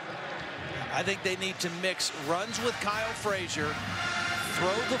 I think they need to mix runs with Kyle Frazier,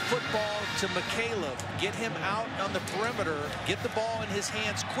 throw the football to McCaleb, get him out on the perimeter, get the ball in his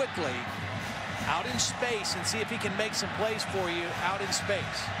hands quickly, out in space, and see if he can make some plays for you out in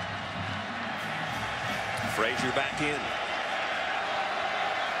space. Frazier back in.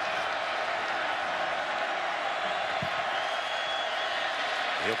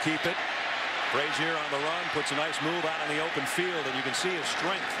 He'll keep it. Frazier on the run, puts a nice move out in the open field, and you can see his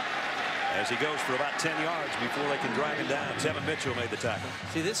strength as he goes for about 10 yards before they can drag him down. Tevin Mitchell made the tackle.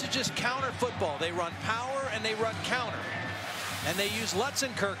 See, this is just counter football. They run power and they run counter. And they use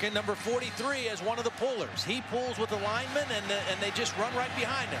Lutzenkirchen, number 43, as one of the pullers. He pulls with the lineman, and they just run right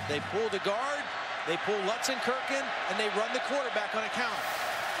behind him. They pull the guard, they pull Lutzenkirchen, and they run the quarterback on a counter.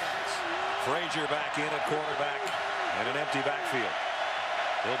 Frazier back in at quarterback and an empty backfield.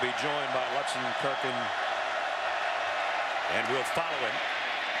 He'll be joined by Lutzenkirchen, and will follow him.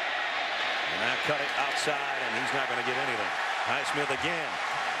 And now cut it outside, and he's not going to get anything. Highsmith again,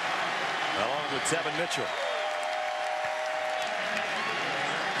 along with Tevin Mitchell.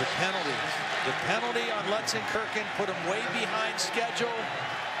 The penalties. The penalty on Lutzenkirchen put them way behind schedule.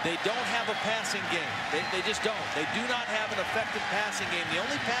 They don't have a passing game. They just don't. They do not have an effective passing game. The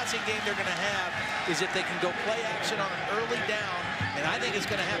only passing game they're going to have is if they can go play action on an early down, and I think it's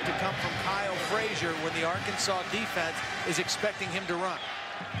going to have to come from Kyle Frazier when the Arkansas defense is expecting him to run.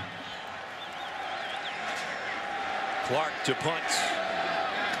 Clark to punt.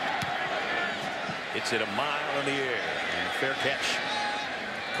 It's at a mile in the air. And a fair catch.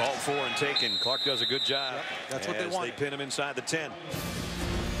 Called for and taken. Clark does a good job. Yep, that's what they want. They pin him inside the 10.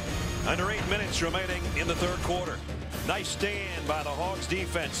 Under 8 minutes remaining in the third quarter. Nice stand by the Hogs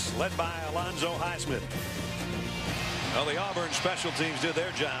defense, led by Alonzo Highsmith. Well, the Auburn special teams did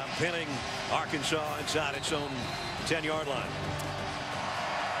their job, pinning Arkansas inside its own 10-yard line.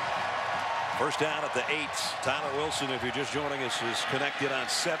 First down at the 8. Tyler Wilson, if you're just joining us, is connected on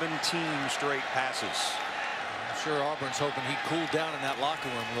 17 straight passes. I'm sure Auburn's hoping he cooled down in that locker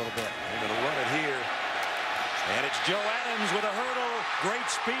room a little bit. They're going to run it here. And it's Joe Adams with a hurdle. Great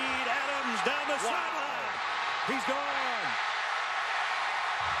speed. Adams down the sideline. He's gone.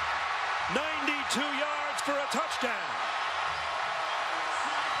 92 yards for a touchdown.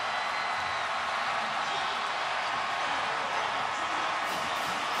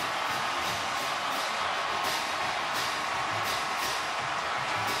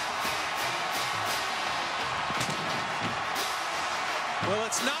 Well,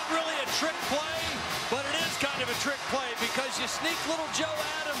 it's not really a trick play, but it is kind of a trick play because you sneak little Joe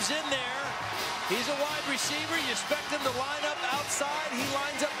Adams in there. He's a wide receiver. You expect him to line up outside. He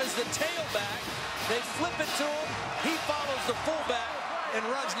lines up as the tailback. They flip it to him. He follows the fullback and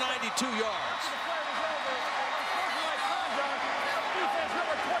runs 92 yards.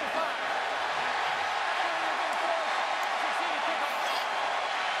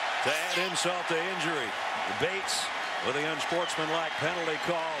 To add insult to injury, Bates with the unsportsmanlike penalty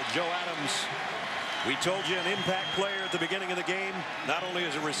call. Joe Adams, we told you, an impact player at the beginning of the game, not only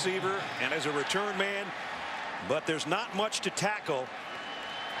as a receiver and as a return man, but there's not much to tackle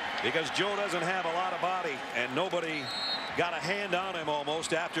because Joe doesn't have a lot of body, and nobody got a hand on him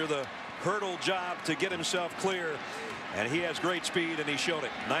almost after the hurdle job to get himself clear. And he has great speed, and he showed it.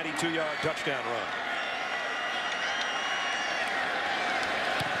 92-yard touchdown run.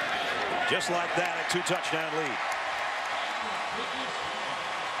 Just like that, a 2-touchdown lead.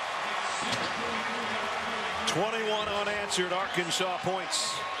 21 unanswered Arkansas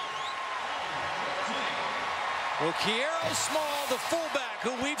points. Well, Kiero Small, the fullback,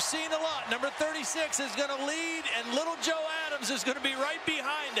 who we've seen a lot, number 36, is going to lead, and little Joe Adams is going to be right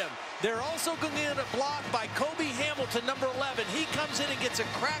behind him. They're also going to get a block by Kobe Hamilton, number 11. He comes in and gets a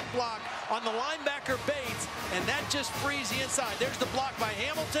crack block on the linebacker Bates, and that just frees the inside. There's the block by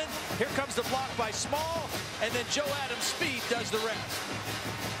Hamilton. Here comes the block by Small, and then Joe Adams' speed does the rest.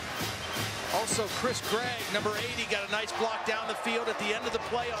 Also, Chris Gregg, number 80, got a nice block down the field at the end of the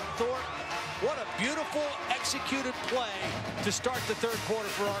play on Thorpe. What a beautiful executed play to start the third quarter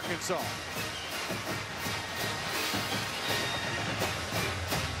for Arkansas.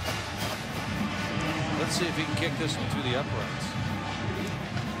 Let's see if he can kick this one through the uprights.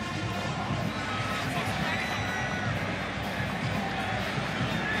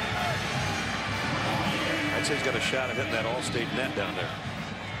 I'd say he's got a shot at hitting that All-State net down there.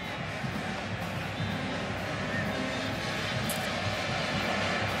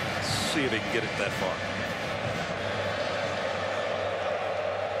 See if he can get it that far.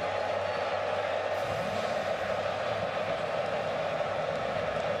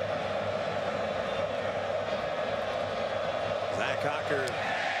 Zach Cocker,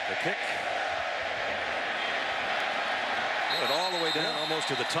 the kick. Got it all the way down almost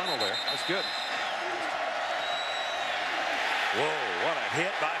to the tunnel there. That's good. Whoa, what a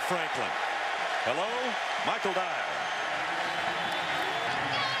hit by Franklin. Hello, Michael Dyer.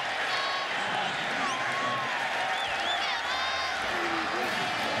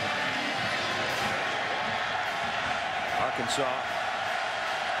 Arkansas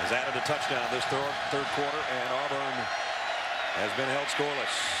has added a touchdown this third quarter, and Auburn has been held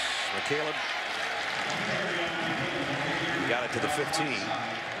scoreless. McCaleb got it to the 15,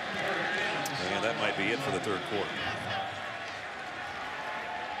 and that might be it for the third quarter.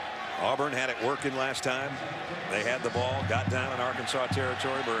 Auburn had it working last time. They had the ball, got down in Arkansas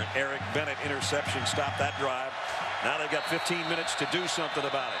territory, where an Eric Bennett interception stopped that drive. Now they've got 15 minutes to do something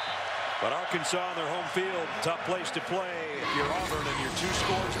about it. But Arkansas on their home field, tough place to play if you're Auburn and you're 2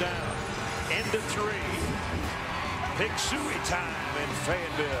 scores down. End of 3. Big Sooie time in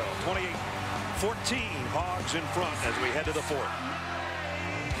Fayetteville. 28-14, Hogs in front as we head to the fourth.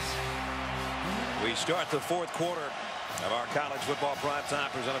 We start the fourth quarter of our college football primetime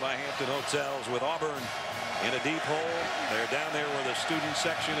presented by Hampton Hotels with Auburn in a deep hole. They're down there where the student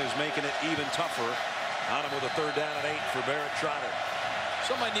section is making it even tougher on them with a 3rd down and 8 for Barrett Trotter.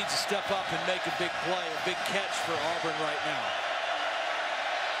 Somebody needs to step up and make a big play, a big catch for Auburn right now.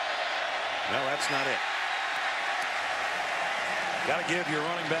 No, that's not it. Got to give your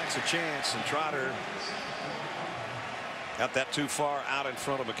running backs a chance, and Trotter got that too far out in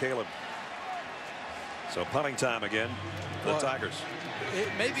front of McCaleb. So punting time again for the Tigers.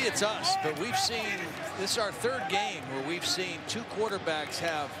 Maybe it's us, but we've seen, this is our 3rd game where we've seen 2 quarterbacks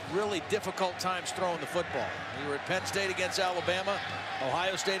have really difficult times throwing the football. We were at Penn State against Alabama,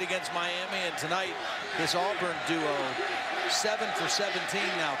 Ohio State against Miami, and tonight this Auburn duo 7 for 17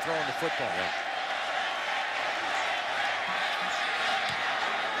 now throwing the football. Yeah.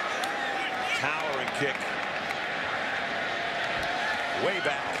 Towering kick way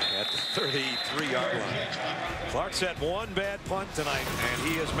back at the 33-yard line. Clark's had one bad punt tonight, and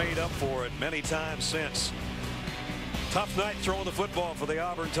he has made up for it many times since. Tough night throwing the football for the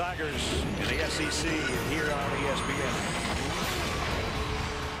Auburn Tigers in the SEC here on ESPN.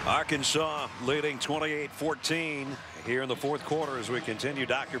 Arkansas leading 28-14 here in the 4th quarter as we continue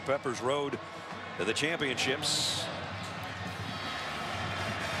Dr. Pepper's road to the championships.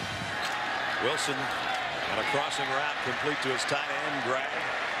 Wilson on a crossing route complete to his tight end, Greg.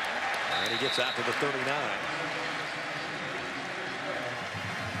 And he gets out to the 39.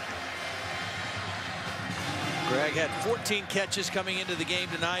 Greg had 14 catches coming into the game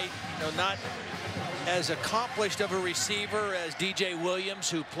tonight. You know, not as accomplished of a receiver as DJ Williams,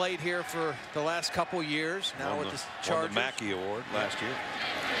 who played here for the last couple years. Now with the Chargers. Won the Mackey Award last year.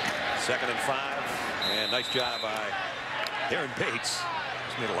 2nd and 5. And nice job by Aaron Bates.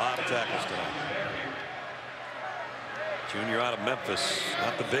 He's made a lot of tackles tonight. Junior out of Memphis,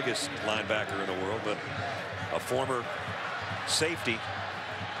 not the biggest linebacker in the world, but a former safety,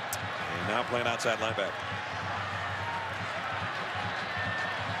 and now playing outside linebacker.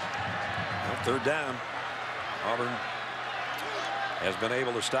 Well, 3rd down. Auburn has been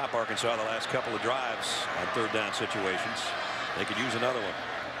able to stop Arkansas the last couple of drives on 3rd down situations. They could use another one.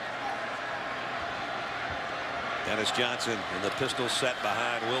 Dennis Johnson in the pistol set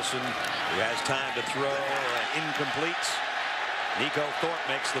behind Wilson, who has time to throw, and incomplete. Nico Thorpe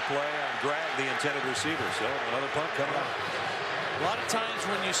makes the play on Greg, the intended receiver. So another punt coming up. A lot of times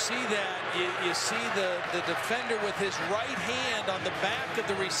when you see that, you see the defender with his right hand on the back of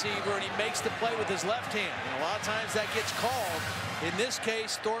the receiver, and he makes the play with his left hand. And a lot of times that gets called. In this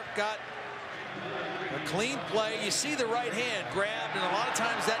case, Thorpe got a clean play. You see the right hand grabbed, and a lot of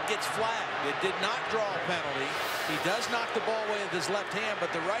times that gets flagged. It did not draw a penalty. He does knock the ball away with his left hand,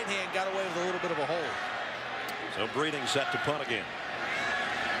 but the right hand got away with a little bit of a hold. So Breeding set to punt again.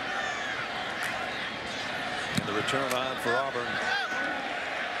 And the return on for Auburn,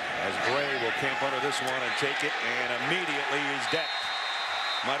 as Bray will camp under this one and take it, and immediately he's decked.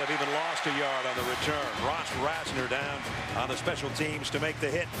 Might have even lost a yard on the return. Ross Rasner down on the special teams to make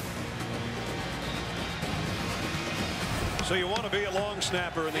the hit. So you want to be a long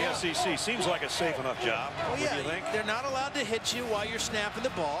snapper in the SEC. Seems like a safe enough job. Well, yeah, do you think? They're not allowed to hit you while you're snapping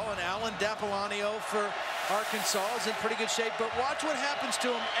the ball. And Alan Dapolonio for Arkansas is in pretty good shape. But watch what happens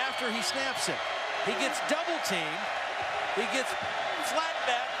to him after he snaps it. He gets double teamed. He gets flat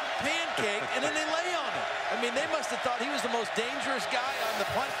back, pancake, and then they lay on him. I mean, they must have thought he was the most dangerous guy on the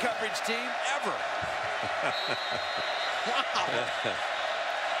punt coverage team ever. Wow.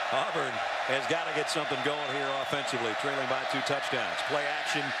 Auburn has got to get something going here offensively, trailing by 2 touchdowns. Play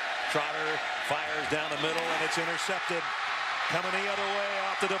action. Trotter fires down the middle, and it's intercepted. Coming the other way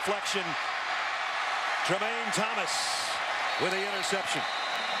off the deflection. Tremaine Thomas with the interception.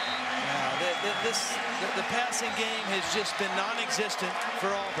 The passing game has just been non-existent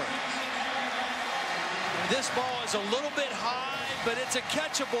for Auburn. This ball is a little bit high, but it's a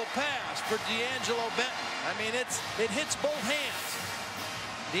catchable pass for D'Angelo Benton. I mean, it hits both hands.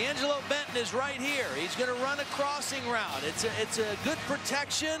 D'Angelo Benton is right here. He's going to run a crossing route. It's a good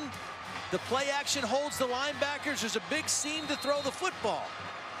protection. The play action holds the linebackers. There's a big seam to throw the football.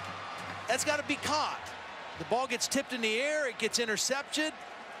 That's got to be caught. The ball gets tipped in the air. It gets intercepted.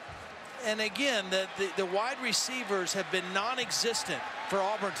 And again, the wide receivers have been non-existent for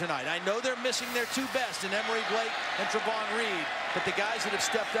Auburn tonight. I know they're missing their 2 best in Emory Blake and Trevon Reed, but the guys that have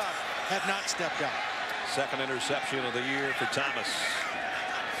stepped up have not stepped up. 2nd interception of the year for Thomas.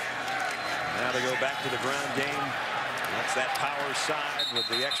 Now they go back to the ground game. That's that power side with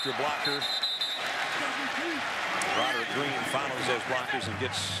the extra blocker. Roderick Green follows those blockers and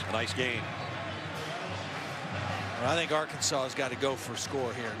gets a nice gain. Well, I think Arkansas has got to go for a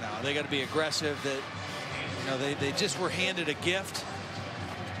score here now. They got to be aggressive. That You know, they just were handed a gift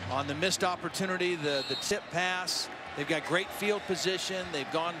on the missed opportunity, the tip pass. They've got great field position.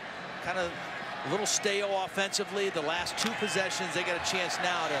 They've gone kind of a little stale offensively. The last 2 possessions, they got a chance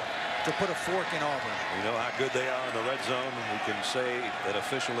now to put a fork in Auburn. We know how good they are in the red zone. We can say that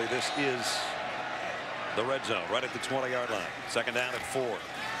officially this is the red zone, right at the 20-yard line. Second down at 4.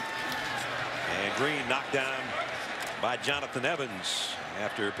 And Green knocked down by Jonathan Evans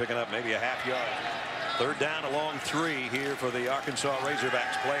after picking up maybe a half yard. Third down along 3 here for the Arkansas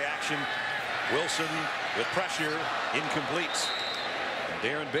Razorbacks. Play action. Wilson with pressure, incomplete. And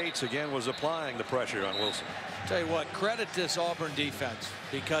Darren Bates again was applying the pressure on Wilson. Tell you what, credit this Auburn defense,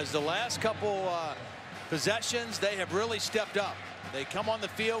 because the last couple possessions they have really stepped up. They come on the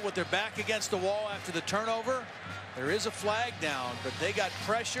field with their back against the wall after the turnover. There is a flag down, but they got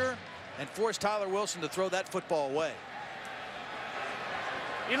pressure and forced Tyler Wilson to throw that football away.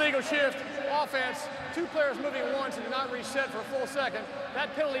 Illegal shift, offense, 2 players moving at once and did not reset for a full second.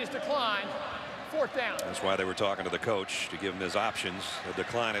 That penalty is declined. 4th down. That's why they were talking to the coach to give him his options. He'll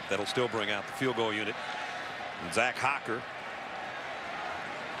decline it. That'll still bring out the field goal unit. And Zach Hocker.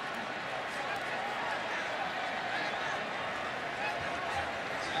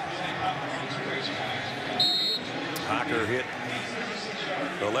 Hocker hit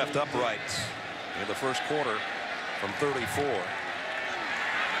the left upright in the first quarter from 34.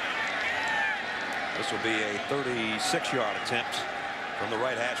 This will be a 36-yard attempt from the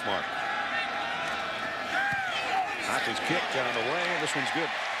right hash mark. Hocker's kick on the way, and this one's good.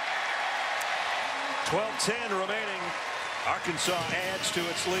 12:10 remaining. Arkansas adds to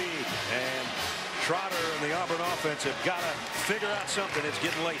its lead, and Trotter and the Auburn offense have got to figure out something. It's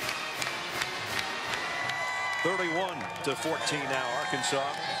getting late. 31-14 now, Arkansas,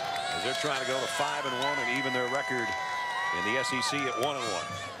 as they're trying to go to 5-1 and even their record in the SEC at 1-1.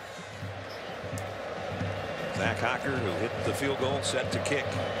 Zach Hocker, who hit the field goal, set to kick.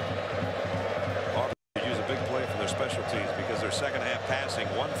 Auburn could use a big play from their special teams because their second half passing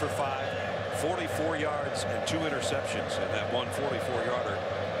 1 for 5, 44 yards and 2 interceptions, and that one 44-yarder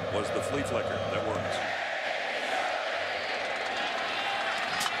was the flea flicker that worked.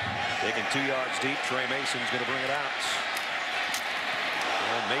 Taking 2 yards deep, Trey Mason's going to bring it out.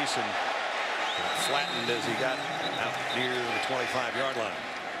 And Mason flattened as he got out near the 25-yard line.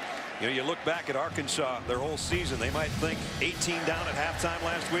 You know, you look back at Arkansas, their whole season, they might think 18 down at halftime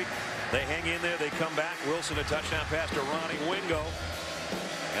last week. They hang in there, they come back. Wilson a touchdown pass to Ronnie Wingo.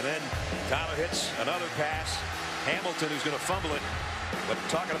 And then Tyler hits another pass. Hamilton, who's going to fumble it. But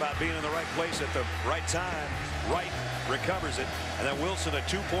talking about being in the right place at the right time, Wright recovers it. And then Wilson a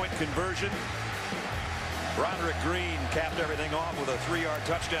 2-point conversion. Broderick Green capped everything off with a 3-yard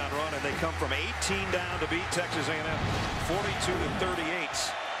touchdown run. And they come from 18 down to beat Texas A&M 42-38.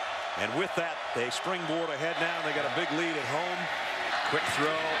 And with that, they springboard ahead now. They got a big lead at home. Quick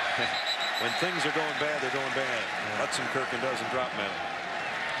throw. When things are going bad, they're going bad. Hudson Kirkin doesn't drop men.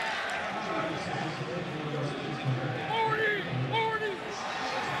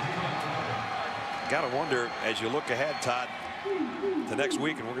 Got to wonder, as you look ahead, Todd, the next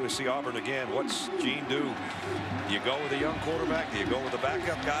week, and we're going to see Auburn again. What's Gene do? Do you go with a young quarterback? Do you go with a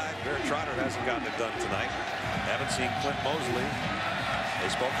backup guy? Barrett Trotter hasn't gotten it done tonight. Haven't seen Clint Mosley. They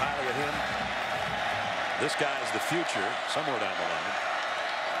spoke highly of him. This guy's the future somewhere down the line.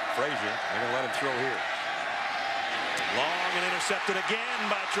 Frazier, they're going to let him throw here. Long and intercepted again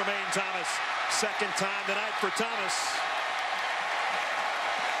by Tremaine Thomas. Second time tonight for Thomas.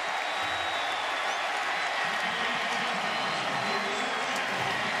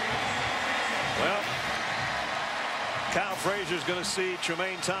 Well, Kyle Frazier's going to see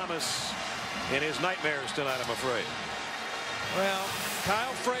Tremaine Thomas in his nightmares tonight, I'm afraid. Well,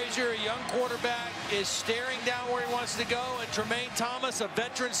 Kyle Frazier, a young quarterback, is staring down where he wants to go, and Tremaine Thomas, a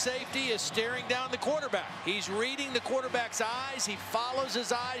veteran safety, is staring down the quarterback. He's reading the quarterback's eyes. He follows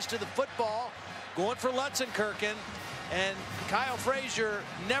his eyes to the football, going for Lutzenkirchen, and Kyle Frazier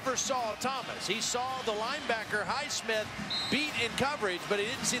never saw Thomas. He saw the linebacker, Highsmith, beat in coverage, but he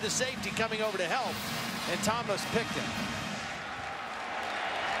didn't see the safety coming over to help, and Thomas picked him.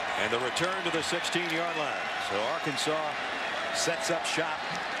 And the return to the 16-yard line. So Arkansas sets up shop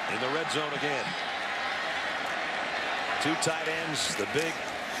in the red zone again. 2 tight ends, the big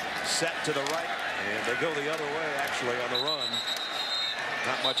set to the right, and they go the other way actually on the run.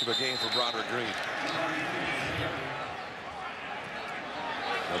 Not much of a gain for Broderick Green.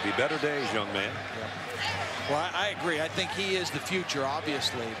 There'll be better days, young man. Well, I agree. I think he is the future,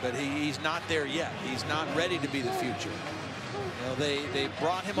 obviously, but he's not there yet. He's not ready to be the future. You know, they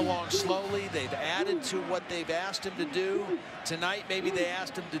brought him along slowly. They've added to what they've asked him to do. Tonight, maybe they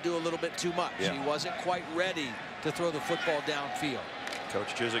asked him to do a little bit too much. Yeah. He wasn't quite ready to throw the football downfield.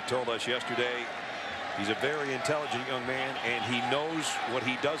 Coach Chiswick told us yesterday he's a very intelligent young man, and he knows what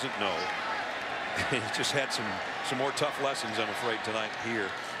he doesn't know. He's just had some more tough lessons, I'm afraid, tonight here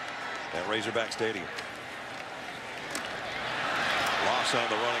at Razorback Stadium. Loss on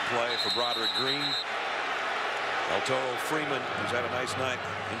the running play for Broderick Green. El Toro Freeman, who's had a nice night,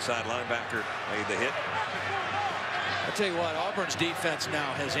 inside linebacker, made the hit. I'll tell you what, Auburn's defense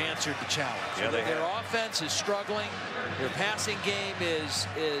now has answered the challenge. Yeah, their offense is struggling. Their passing game is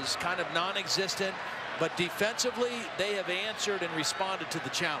kind of non-existent. But defensively, they have answered and responded to the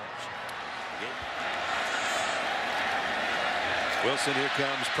challenge. Wilson, here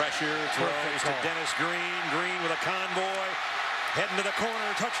comes pressure. Throws to Dennis Green. Green with a convoy. Heading to the corner.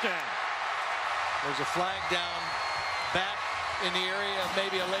 Touchdown. There's a flag down back in the area of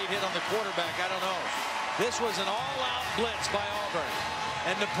maybe a late hit on the quarterback. I don't know. This was an all-out blitz by Auburn.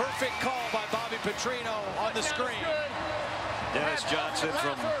 And the perfect call by Bobby Petrino on the screen. Dennis Johnson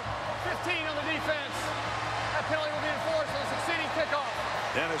from 15 on the defense. That penalty will be enforced on a succeeding kickoff.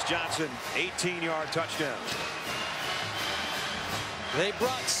 Dennis Johnson, 18-yard touchdown. They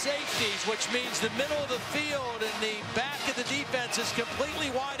brought safeties, which means the middle of the field and the back of the defense is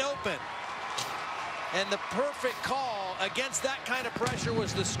completely wide open. And the perfect call against that kind of pressure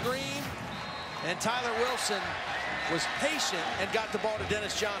was the screen. And Tyler Wilson was patient and got the ball to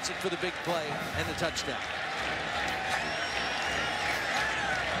Dennis Johnson for the big play and the touchdown.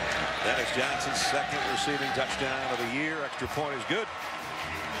 Dennis Johnson's second receiving touchdown of the year. Extra point is good.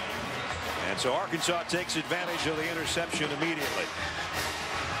 And so Arkansas takes advantage of the interception immediately.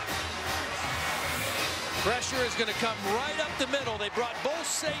 Pressure is going to come right up the middle. They brought both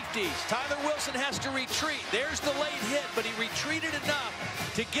safeties. Tyler Wilson has to retreat. There's the late hit, but he retreated enough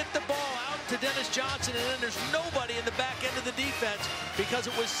to get the ball out to Dennis Johnson, and then there's nobody in the back end of the defense because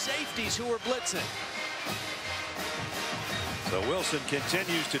it was safeties who were blitzing. So Wilson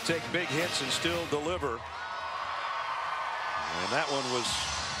continues to take big hits and still deliver. And that one was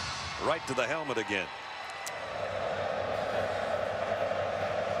right to the helmet again.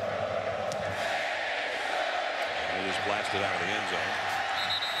 He just blasted out of the end zone.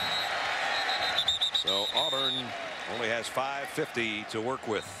 So Auburn only has 5:50 to work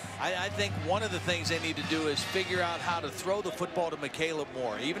with. I think one of the things they need to do is figure out how to throw the football to McCaleb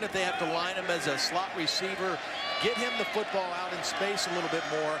more. Even if they have to line him as a slot receiver, get him the football out in space a little bit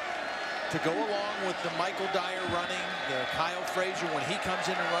more to go along with the Michael Dyer running, the Kyle Frazier when he comes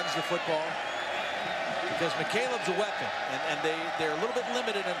in and runs the football. Because McCaleb's a weapon, and they're a little bit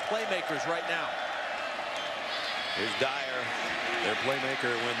limited in playmakers right now. Here's Dyer, their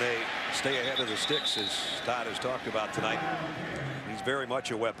playmaker when they stay ahead of the sticks, as Todd has talked about tonight. He's very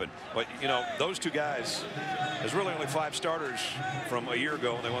much a weapon. But, you know, those two guys, there's really only 5 starters from a year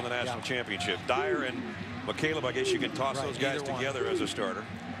ago when they won the national championship. Dyer and McCaleb, I guess you can toss those guys together as a starter.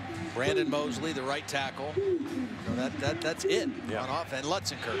 Brandon Mosley, the right tackle. So that's it on offense.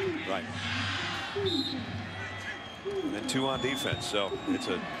 Lutzenker. Right. And then 2 on defense. So it's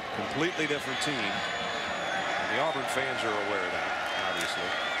a completely different team. And the Auburn fans are aware of that, obviously.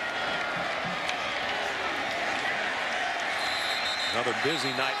 Another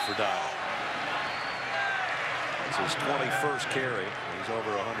busy night for Dyer. It's his 21st carry. He's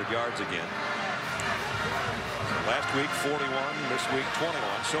over 100 yards again. Last week 41, this week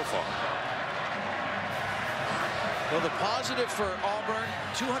 21 so far. Well, the positive for Auburn,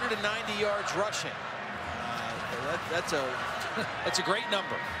 290 yards rushing. That's a great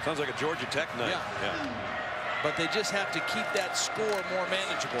number. Sounds like a Georgia Tech night. Yeah. But they just have to keep that score more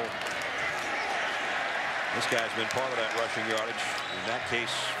manageable. This guy's been part of that rushing yardage. In that case,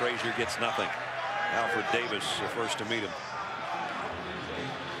 Frazier gets nothing. Alfred Davis, the first to meet him.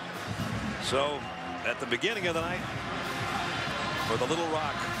 So, at the beginning of the night, for the Little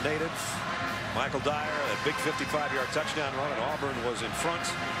Rock native, Michael Dyer, a big 55-yard touchdown run, and Auburn was in front.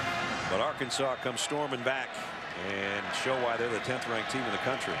 But Arkansas comes storming back and show why they're the 10th ranked team in the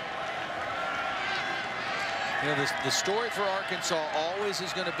country. You know, the story for Arkansas always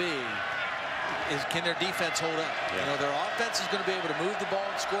is going to be is can their defense hold up? You know, their offense is going to be able to move the ball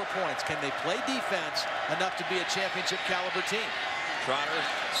and score points. Can they play defense enough to be a championship caliber team? Trotter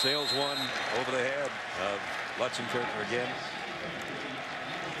sails one over the head of Lutzenker again.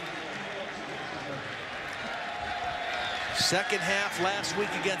 Second half last week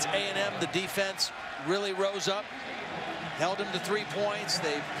against A&M, the defense really rose up. held him to 3 points.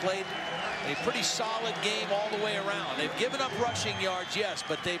 They've played a pretty solid game all the way around. They've given up rushing yards, yes,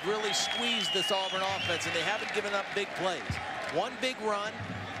 but they've really squeezed this Auburn offense, and they haven't given up big plays. One big run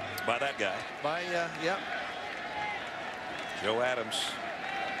by that guy. By yeah. Joe Adams.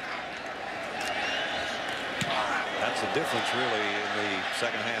 That's the difference really in the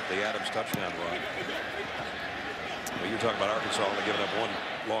second half, the Adams touchdown run. Well, you're talking about Arkansas only giving up one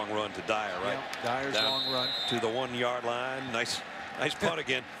long run to Dyer, right? Yeah, Dyer's down long run to the 1-yard line. Nice punt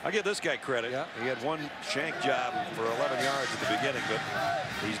again. I'll give this guy credit. Yeah. He had one shank job for 11 yards at the beginning, but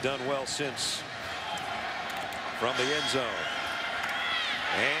he's done well since from the end zone.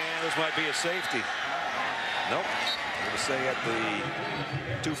 And this might be a safety. Nope. I'm going to say at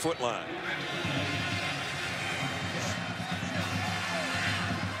the 2-foot line.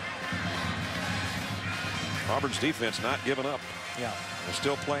 Auburn's defense not giving up. Yeah. They're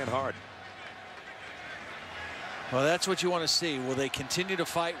still playing hard. Well, that's what you want to see. Will they continue to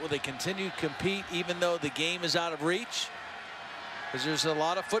fight? Will they continue to compete even though the game is out of reach? Because there's a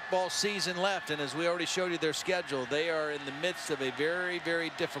lot of football season left, and as we already showed you their schedule, they are in the midst of a very,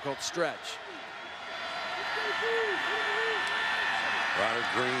 very difficult stretch. Ryder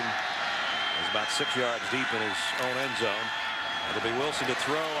Green is about 6 yards deep in his own end zone. It'll be Wilson to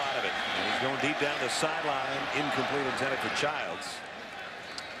throw out of it, and he's going deep down the sideline. Incomplete, intended for Childs.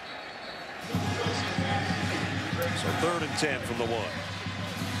 So 3rd and 10 from the 1.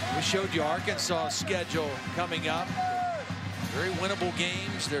 We showed you Arkansas' schedule coming up. Very winnable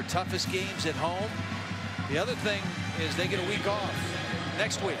games, their toughest games at home. The other thing is they get a week off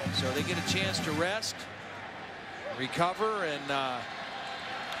next week, so they get a chance to rest, recover, and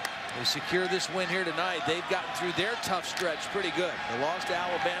they secure this win here tonight. They've gotten through their tough stretch pretty good. They lost to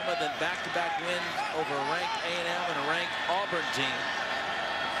Alabama, then back-to-back wins over a ranked A&M and a ranked Auburn team.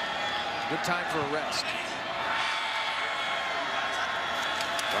 Good time for a rest.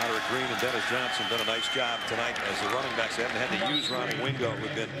 Roderick Green and Dennis Johnson done a nice job tonight as the running backs. They haven't had to use Ronnie Wingo,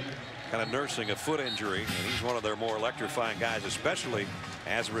 who've been kind of nursing a foot injury, and he's one of their more electrifying guys, especially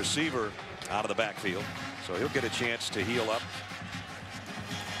as a receiver out of the backfield. So he'll get a chance to heal up.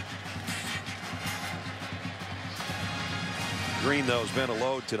 Green, though, has been a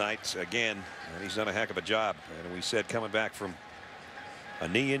load tonight again, and he's done a heck of a job. And we said coming back from a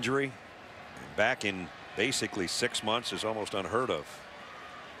knee injury, back in basically 6 months, is almost unheard of.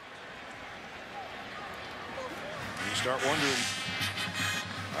 You start wondering,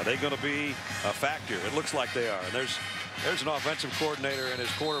 are they going to be a factor? It looks like they are. And there's an offensive coordinator and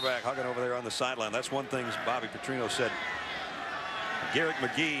his quarterback hugging over there on the sideline. That's one thing Bobby Petrino said. Garrett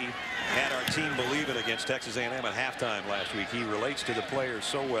McGee had our team believe it against Texas A&M at halftime last week. He relates to the players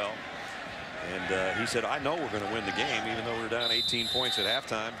so well. And he said, I know we're going to win the game, even though we're down 18 points at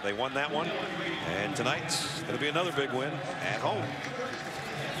halftime. They won that one. And tonight's going to be another big win at home.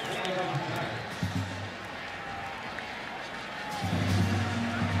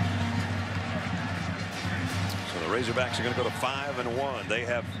 Razorbacks are going to go to 5-1. They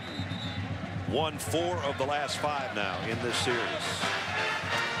have won 4 of the last 5 now in this series.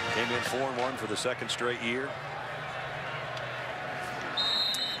 Came in 4-1 for the 2nd straight year.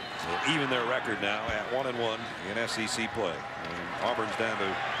 So even their record now at 1-1 in SEC play. And Auburn's down to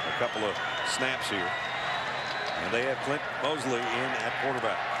a couple of snaps here. And they have Clint Mosley in at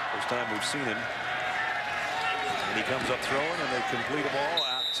quarterback. First time we've seen him. And he comes up throwing, and they complete a ball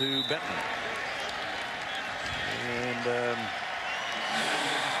out to Benton. And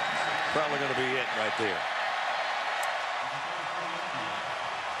probably going to be it right there.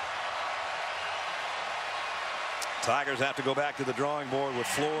 Tigers have to go back to the drawing board with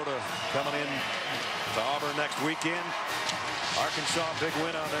Florida coming in to Auburn next weekend. Arkansas, big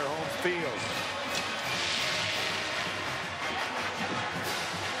win on their home field.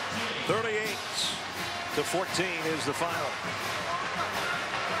 38-14 is the final.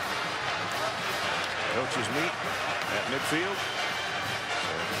 Coaches meet at midfield.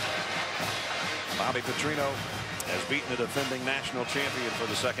 Bobby Petrino has beaten the defending national champion for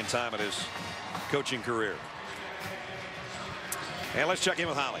the 2nd time in his coaching career. And let's check in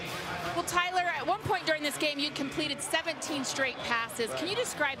with Holly. Well, Tyler, at one point during this game, you completed 17 straight passes. Can you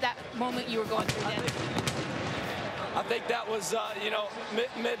describe that moment you were going through then? I think that was, you know,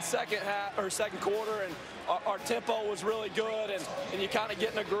 mid-second half or 2nd quarter, and our tempo was really good, and you kind of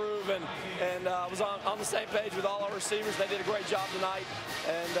get in a groove, and was on the same page with all our receivers. They did a great job tonight,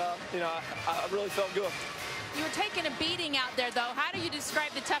 and you know, I really felt good. You were taking a beating out there, though. How do you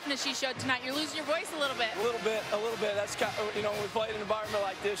describe the toughness you showed tonight? You're losing your voice a little bit. A little bit. That's kind of, you know, when we play in an environment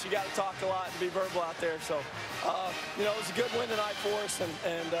like this, you got to talk a lot and be verbal out there. So, you know, it was a good win tonight for us,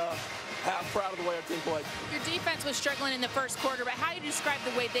 and proud of the way our team played. Your defense was struggling in the first quarter, but how do you describe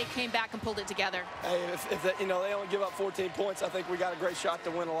the way they came back and pulled it together? Hey, if they, they only give up 14 points, I think we got a great shot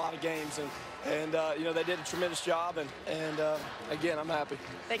to win a lot of games. And they did a tremendous job. And again, I'm happy.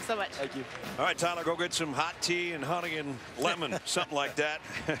 Thanks so much. Thank you. All right, Tyler, go get some hot tea and honey and lemon, something like that.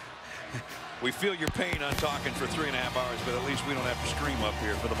 We feel your pain on talking for 3.5 hours, but at least we don't have to scream up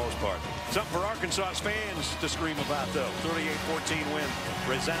here for the most part. Something for Arkansas fans to scream about, though. 38-14 win,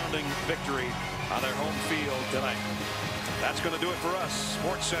 resounding victory on their home field tonight. That's going to do it for us.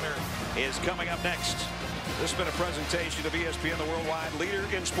 SportsCenter is coming up next. This has been a presentation of ESPN, the worldwide leader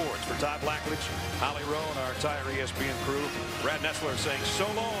in sports. For Todd Blackledge, Holly Rowe, and our entire ESPN crew, Brad Nessler saying so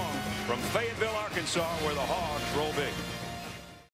long from Fayetteville, Arkansas, where the Hogs roll big.